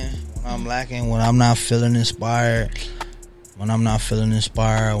lacking, when I'm not feeling inspired, when I'm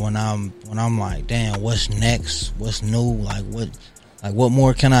like, damn, what's next? What's new? Like what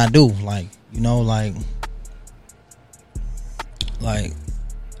more can I do? Like, you know, like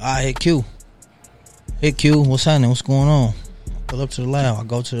I hit Q, what's happening? What's going on? Pull up to the lab. I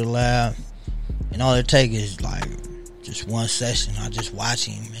go to the lab, and all it takes is like just one session. I just watch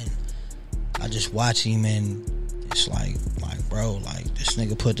him, and it's like, bro, like this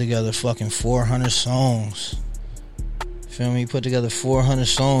nigga put together fucking 400 songs. Feel me? Put together 400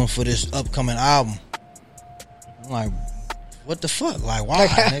 songs for this upcoming album. I'm like, what the fuck? Like, why,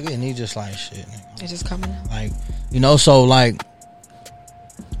 nigga? And he just like, shit, nigga. It's just coming out. Like, you know, so like,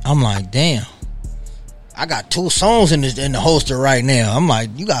 I'm like, damn, I got 2 songs in the holster right now. I'm like,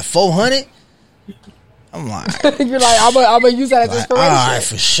 you got 400? I'm like, you're like, I'm gonna use that as inspiration. All right,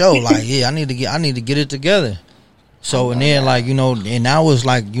 for sure. Like, yeah, I need to get it together. So and then like, you know, and that was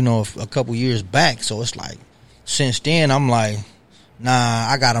like, you know, a couple years back. So it's like since then I'm like, nah,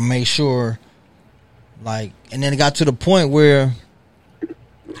 I gotta make sure. Like, and then it got to the point where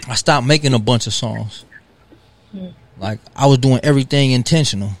I stopped making a bunch of songs. Like I was doing everything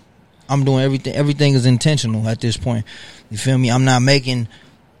intentional. I'm doing everything. Everything is intentional at this point. You feel me? I'm not making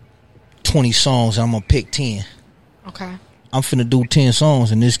 20 songs. And I'm gonna pick 10. Okay. I'm finna do 10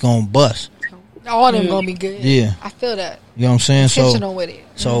 songs and it's gonna bust. All of them gonna be good. Yeah. I feel that. You know what I'm saying? Intentional with it.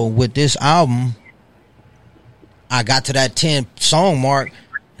 So with this album, I got to that 10 song mark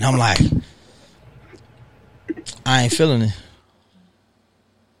and I'm like, I ain't feeling it.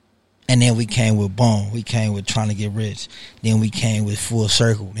 And then we came with Bone. We came with Trying to Get Rich. Then we came with Full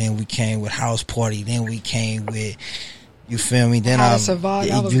Circle. Then we came with House Party. Then we came with, you feel me? Then How to Survive.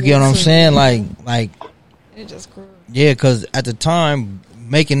 you get what I'm saying? Like it just grew. Yeah, because at the time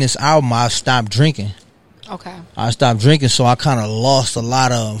making this album, I stopped drinking. Okay. I stopped drinking, so I kind of lost a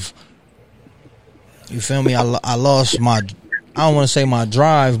lot of. You feel me? I lost my. I don't want to say my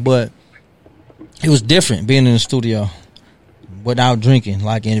drive, but it was different being in the studio without drinking.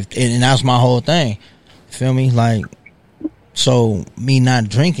 Like, and that's my whole thing. You feel me? Like, so me not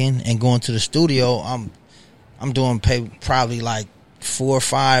drinking and going to the studio, I'm doing probably like 4 or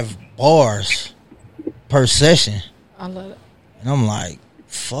 5 bars per session. I love it. And I'm like,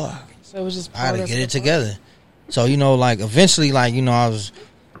 fuck. So it was just I gotta get it together. So, you know, like eventually, like, you know, I was,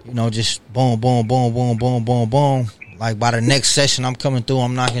 you know, just boom, boom, boom, boom, boom, boom, boom. Like by the next session, I'm coming through,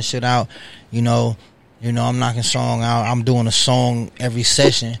 I'm knocking shit out. You know, I'm knocking song out. I'm doing a song every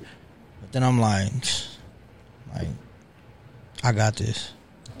session. But then I'm like, I got this.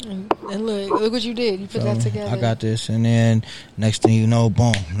 And look what you did. You put that together. I got this. And then next thing you know,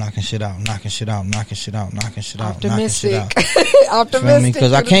 boom, knocking shit out, knocking shit out, knocking shit out, knocking shit out, knocking shit out. Optimistic.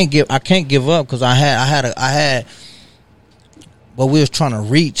 Because I can't give up because I had what we was trying to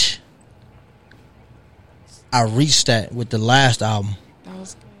reach. I reached that with the last album. That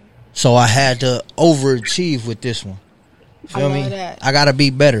was good. So I had to overachieve with this one. Feel me? That. I gotta be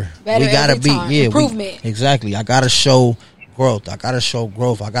better. We gotta be improvement. Exactly. I gotta show growth. I gotta show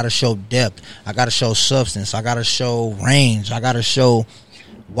growth. I gotta show depth. I gotta show substance. I gotta show range. I gotta show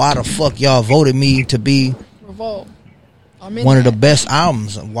why the fuck y'all voted me to be Revolt. One of the best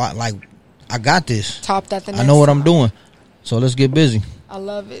albums. Why, like, I got this. Top that. I know what I'm doing. So let's get busy. I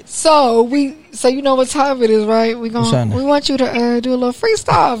love it. So you know what time it is, right? We want you to do a little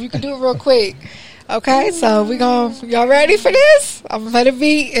freestyle. You can do it real quick. Okay, so y'all ready for this? I'm gonna play the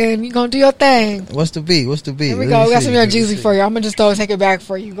beat and you're gonna do your thing. What's the beat? Here we go. We got some Young Jeezy for you. I'm gonna just take it back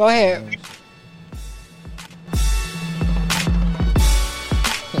for you. Go ahead.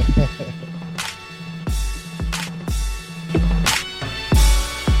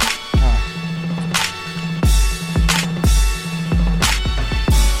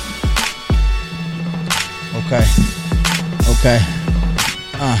 Okay.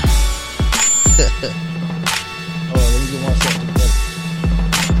 Let me get one second.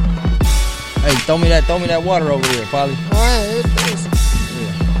 Hey, throw me that water over there, Polly. All right, here it is.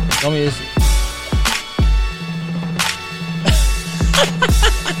 Yeah. Throw me this.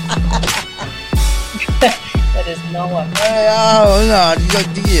 That is no one. Hey, oh no,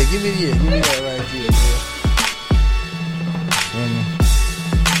 give me that right here.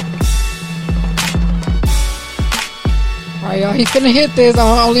 All right, y'all. He finna hit this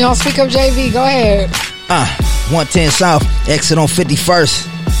only on Speak Up JV. Go ahead. 110 South, exit on 51st.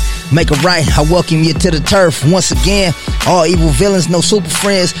 Make a right, I welcome you to the turf. Once again, all evil villains, no super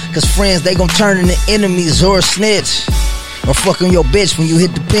friends. Cause friends, they gon' turn into enemies or a snitch. Or fucking your bitch when you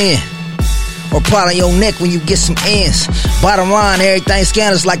hit the pen. Or plot on your neck when you get some ends. Bottom line, everything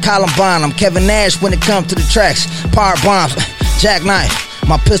scandalous like Columbine. I'm Kevin Nash when it comes to the tracks. Power bombs, jackknife.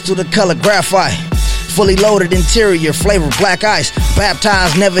 My pistol the color graphite. Fully loaded interior, flavor black ice.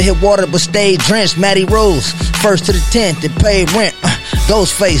 Baptized, never hit water but stayed drenched. Matty Rose, first to the 10th, that paid rent.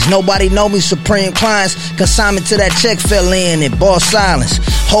 Ghostface, nobody know me, Supreme Clients. Consignment to that check fell in and boss silence.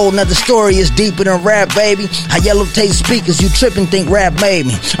 Whole nother story is deeper than rap, baby. I yellow tape speakers, you tripping, think rap made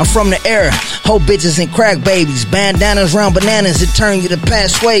me. I'm from the era, whole bitches and crack babies. Bandanas round bananas, it turn you to Pat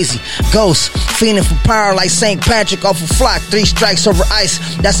Swayze. Ghost, fiending for power like St. Patrick off a flock. 3 strikes over ice,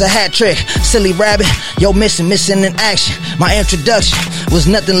 that's a hat trick. Silly rabbit, yo missing in action. My introduction was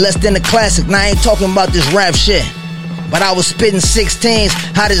nothing less than a classic. Now I ain't talking about this rap shit. But I was spitting 16s,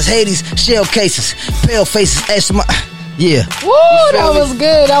 hot as Hades, shell cases, pale faces, yeah. Woo, that was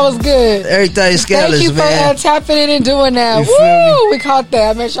good. That was good. Everything scandalous, man. Thank you for tapping in and doing that. Woo, we caught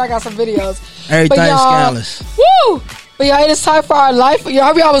that. Make sure I got some videos. Everything scandalous. Woo. But y'all, it is time for our life.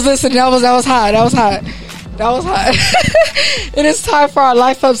 Y'all was listening. That was hot. That That was hot. It is time for our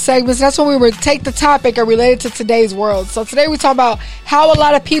Life Up segments. That's when we would take the topic and relate it to today's world. So today we talk about how a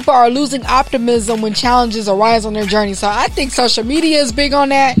lot of people are losing optimism when challenges arise on their journey. So I think social media is big on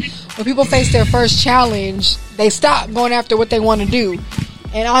that. When people face their first challenge, they stop going after what they want to do.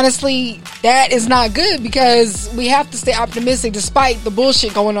 And honestly, that is not good because we have to stay optimistic despite the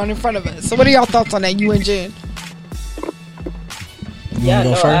bullshit going on in front of us. So what are y'all thoughts on that, you and Jen? Yeah,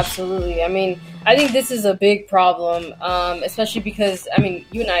 no, absolutely. I mean, I think this is a big problem, especially because, I mean,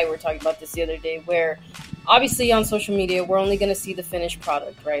 you and I were talking about this the other day where obviously on social media, we're only going to see the finished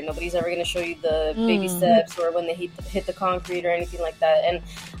product, right? Nobody's ever going to show you the baby steps or when they hit the concrete or anything like that. And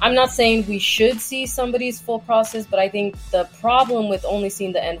I'm not saying we should see somebody's full process, but I think the problem with only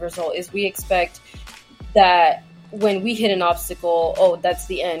seeing the end result is we expect that when we hit an obstacle, oh, that's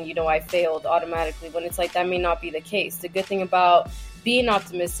the end, you know, I failed automatically, when it's like that may not be the case. The good thing about being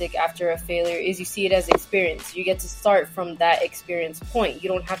optimistic after a failure is you see it as experience. You get to start from that experience point. You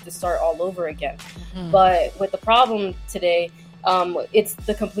don't have to start all over again. But with the problem today, it's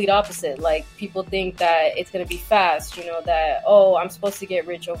the complete opposite. Like, people think that it's going to be fast, you know, that, oh, I'm supposed to get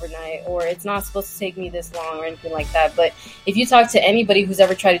rich overnight, or it's not supposed to take me this long or anything like that. But if you talk to anybody who's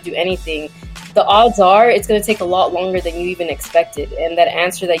ever tried to do anything, the odds are it's going to take a lot longer than you even expected. And that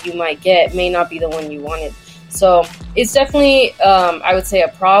answer that you might get may not be the one you wanted. So it's definitely, I would say, a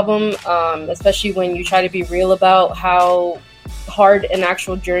problem, especially when you try to be real about how hard an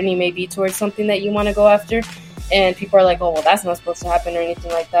actual journey may be towards something that you want to go after. And people are like, oh, well, that's not supposed to happen or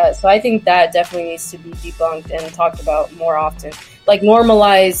anything like that. So I think that definitely needs to be debunked and talked about more often. Like,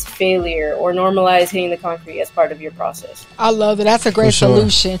 normalize failure or normalize hitting the concrete as part of your process. I love it. That's a great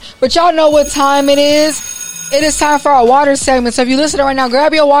solution. But y'all know what time it is. It is time for our water segment. So if you listen right now,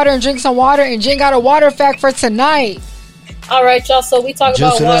 grab your water and drink some water. And Jen got a water fact for tonight. All right, y'all. So we talk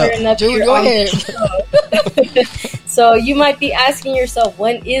about water enough here. Go ahead. So you might be asking yourself,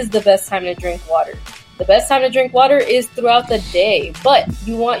 when is the best time to drink water? The best time to drink water is throughout the day. But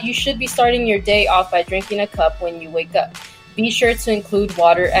you should be starting your day off by drinking a cup when you wake up. Be sure to include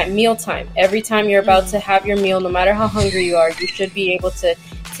water at mealtime. Every time you're about to have your meal, no matter how hungry you are, you should be able to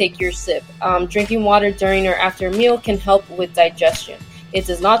take your sip. Drinking water during or after a meal can help with digestion. It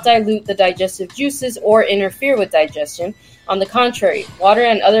does not dilute the digestive juices or interfere with digestion. On the contrary, water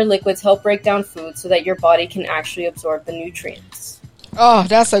and other liquids help break down food so that your body can actually absorb the nutrients. Oh,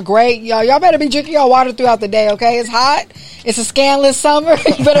 that's a great, y'all better be drinking your water throughout the day, okay? It's hot. It's a scanless summer.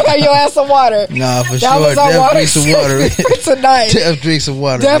 You better have your ass some water. Nah, for that sure. Definitely drink some water tonight. Definitely drink some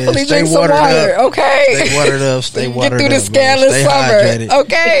water. Definitely drink some water, okay? Stay watered up. Stay watered up. Get through the scanless summer,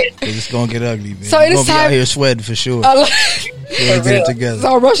 okay? It's gonna get ugly, man. So it is time. Be out here sweating for sure. Get it together.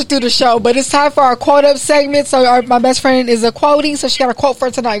 So I'm rushing through the show, but it's time for our quote up segment. So my best friend is a quoting, so she got a quote for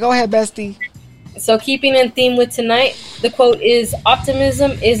tonight. Go ahead, bestie. So keeping in theme with tonight, the quote is,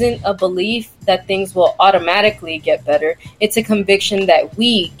 optimism isn't a belief that things will automatically get better. It's a conviction that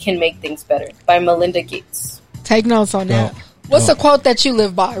we can make things better, by Melinda Gates. Take notes on that. What's a quote that you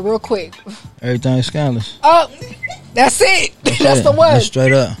live by, real quick? Everything's scandalous. Oh, that's it. That's the one. That's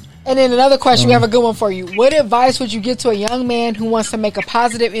straight up. And then another question, we have a good one for you. What advice would you give to a young man who wants to make a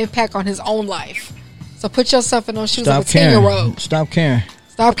positive impact on his own life? So put yourself in those shoes of a 10-year-old. Stop caring.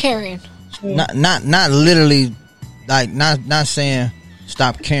 Stop caring. Not literally, like not saying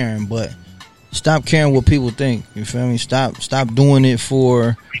stop caring, but stop caring what people think. You feel me? Stop doing it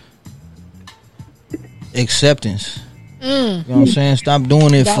for acceptance. You know what I'm saying? Stop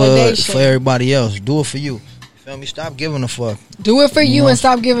doing it for everybody else. Do it for you. Feel me? Stop giving a fuck. Do it for you and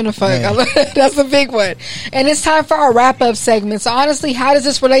stop giving a fuck. Yeah. That's a big one. And it's time for our wrap up segment. So honestly, how does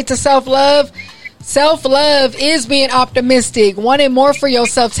this relate to self-love? Self-love is being optimistic, wanting more for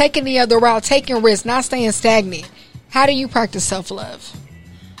yourself, taking the other route, taking risks, not staying stagnant. How do you practice self-love?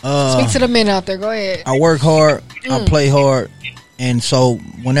 Speak to the men out there. Go ahead. I work hard. I play hard. And so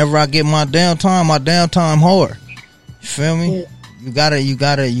whenever I get my downtime hard. You feel me? You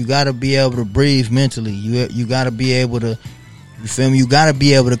gotta be able to breathe mentally. You gotta be able to, you feel me? You gotta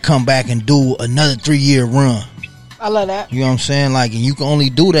be able to come back and do another 3-year run. I love that. You know what I'm saying? Like, and you can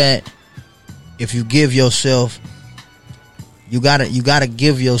only do that if you give yourself, you gotta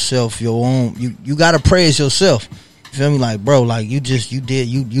give yourself your own. You gotta praise yourself. You feel me? Like, bro, like you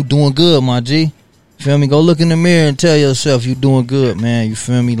doing good, my G. You feel me? Go look in the mirror and tell yourself you doing good, man. You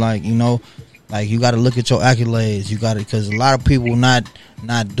feel me? Like, you know, like you gotta look at your accolades. You gotta, because a lot of people not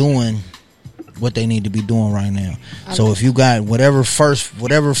doing what they need to be doing right now. So if you got whatever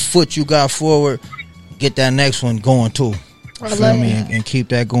foot you got forward, get that next one going too. You feel me? And keep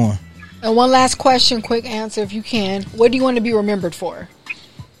that going. And one last question, quick answer if you can. What do you want to be remembered for?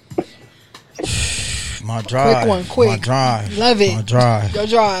 My drive. Quick one, quick. My drive. Love it. My drive. Your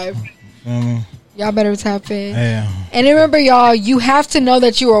drive. Y'all better tap in. Yeah. And remember, y'all, you have to know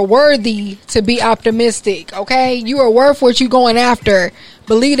that you are worthy to be optimistic, okay? You are worth what you're going after.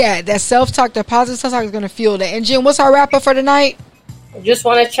 Believe that. That self-talk, that positive self-talk is going to fuel that. And, Jim, what's our wrap-up for tonight? I just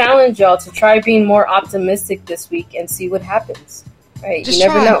want to challenge y'all to try being more optimistic this week and see what happens. Right? Just you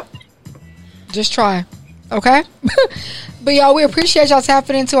never know. Just try. Okay? But, y'all, we appreciate y'all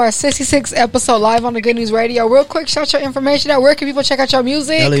tapping into our 66th episode live on the Good News Radio. Real quick, shout your information out. Where can people check out your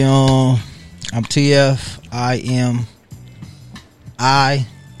music? Deleon. I'm TF.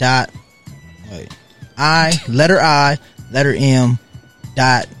 letter M,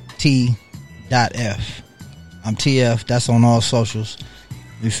 T, F. I'm TF. That's on all socials.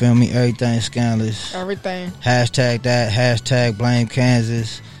 You feel me? Everything scandalous. Everything. Hashtag that. Hashtag blame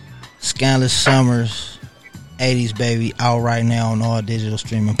Kansas. Scandalous Summers. 80s baby. Out right now on all digital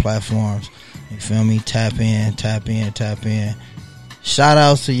streaming platforms. You feel me? Tap in. Shout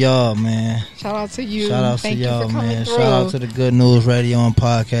outs to y'all, man. Shout out to you. Shout outs to Thank you y'all, for coming man. through. Shout out to the Good News Radio and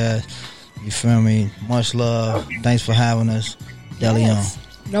Podcast. You feel me? Much love. Thanks for having us. Deleon.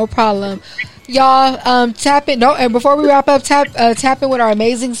 No problem. Y'all, tap in. No, and before we wrap up, tap in with our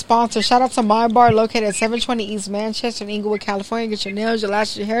amazing sponsor. Shout out to My Bar, located at 720 East Manchester in Inglewood, California. Get your nails, your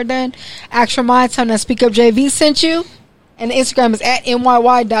lashes, your hair done. Ask for mine. Tell them that Speak Up JV sent you. And the Instagram is at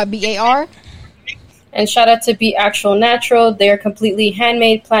myy.bar. And shout out to Be Actual Natural. They are completely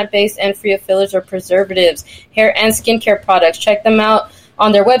handmade, plant-based, and free of fillers or preservatives, hair and skincare products. Check them out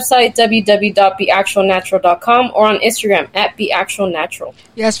on their website, www.beactualnatural.com, or on Instagram at beactualnatural.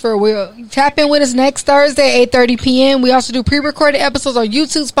 Yes, for real. Tap in with us next Thursday, 8:30 p.m. We also do pre-recorded episodes on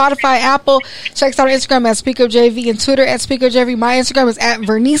YouTube, Spotify, Apple. Check us out on Instagram at SpeakUpJV and Twitter at SpeakUpJV. My Instagram is at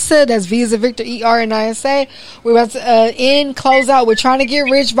Vernisa. That's V as in Victor, ERNISA. We're about to close out. We're trying to get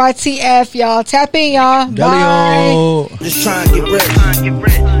rich by TF, y'all. Tap in, y'all. Bye. Just trying to get rich.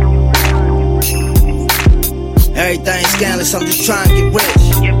 Everything scandalous, I'm just trying to get rich.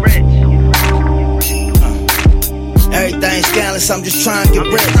 Everything scandalous, I'm just trying to get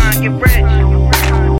rich.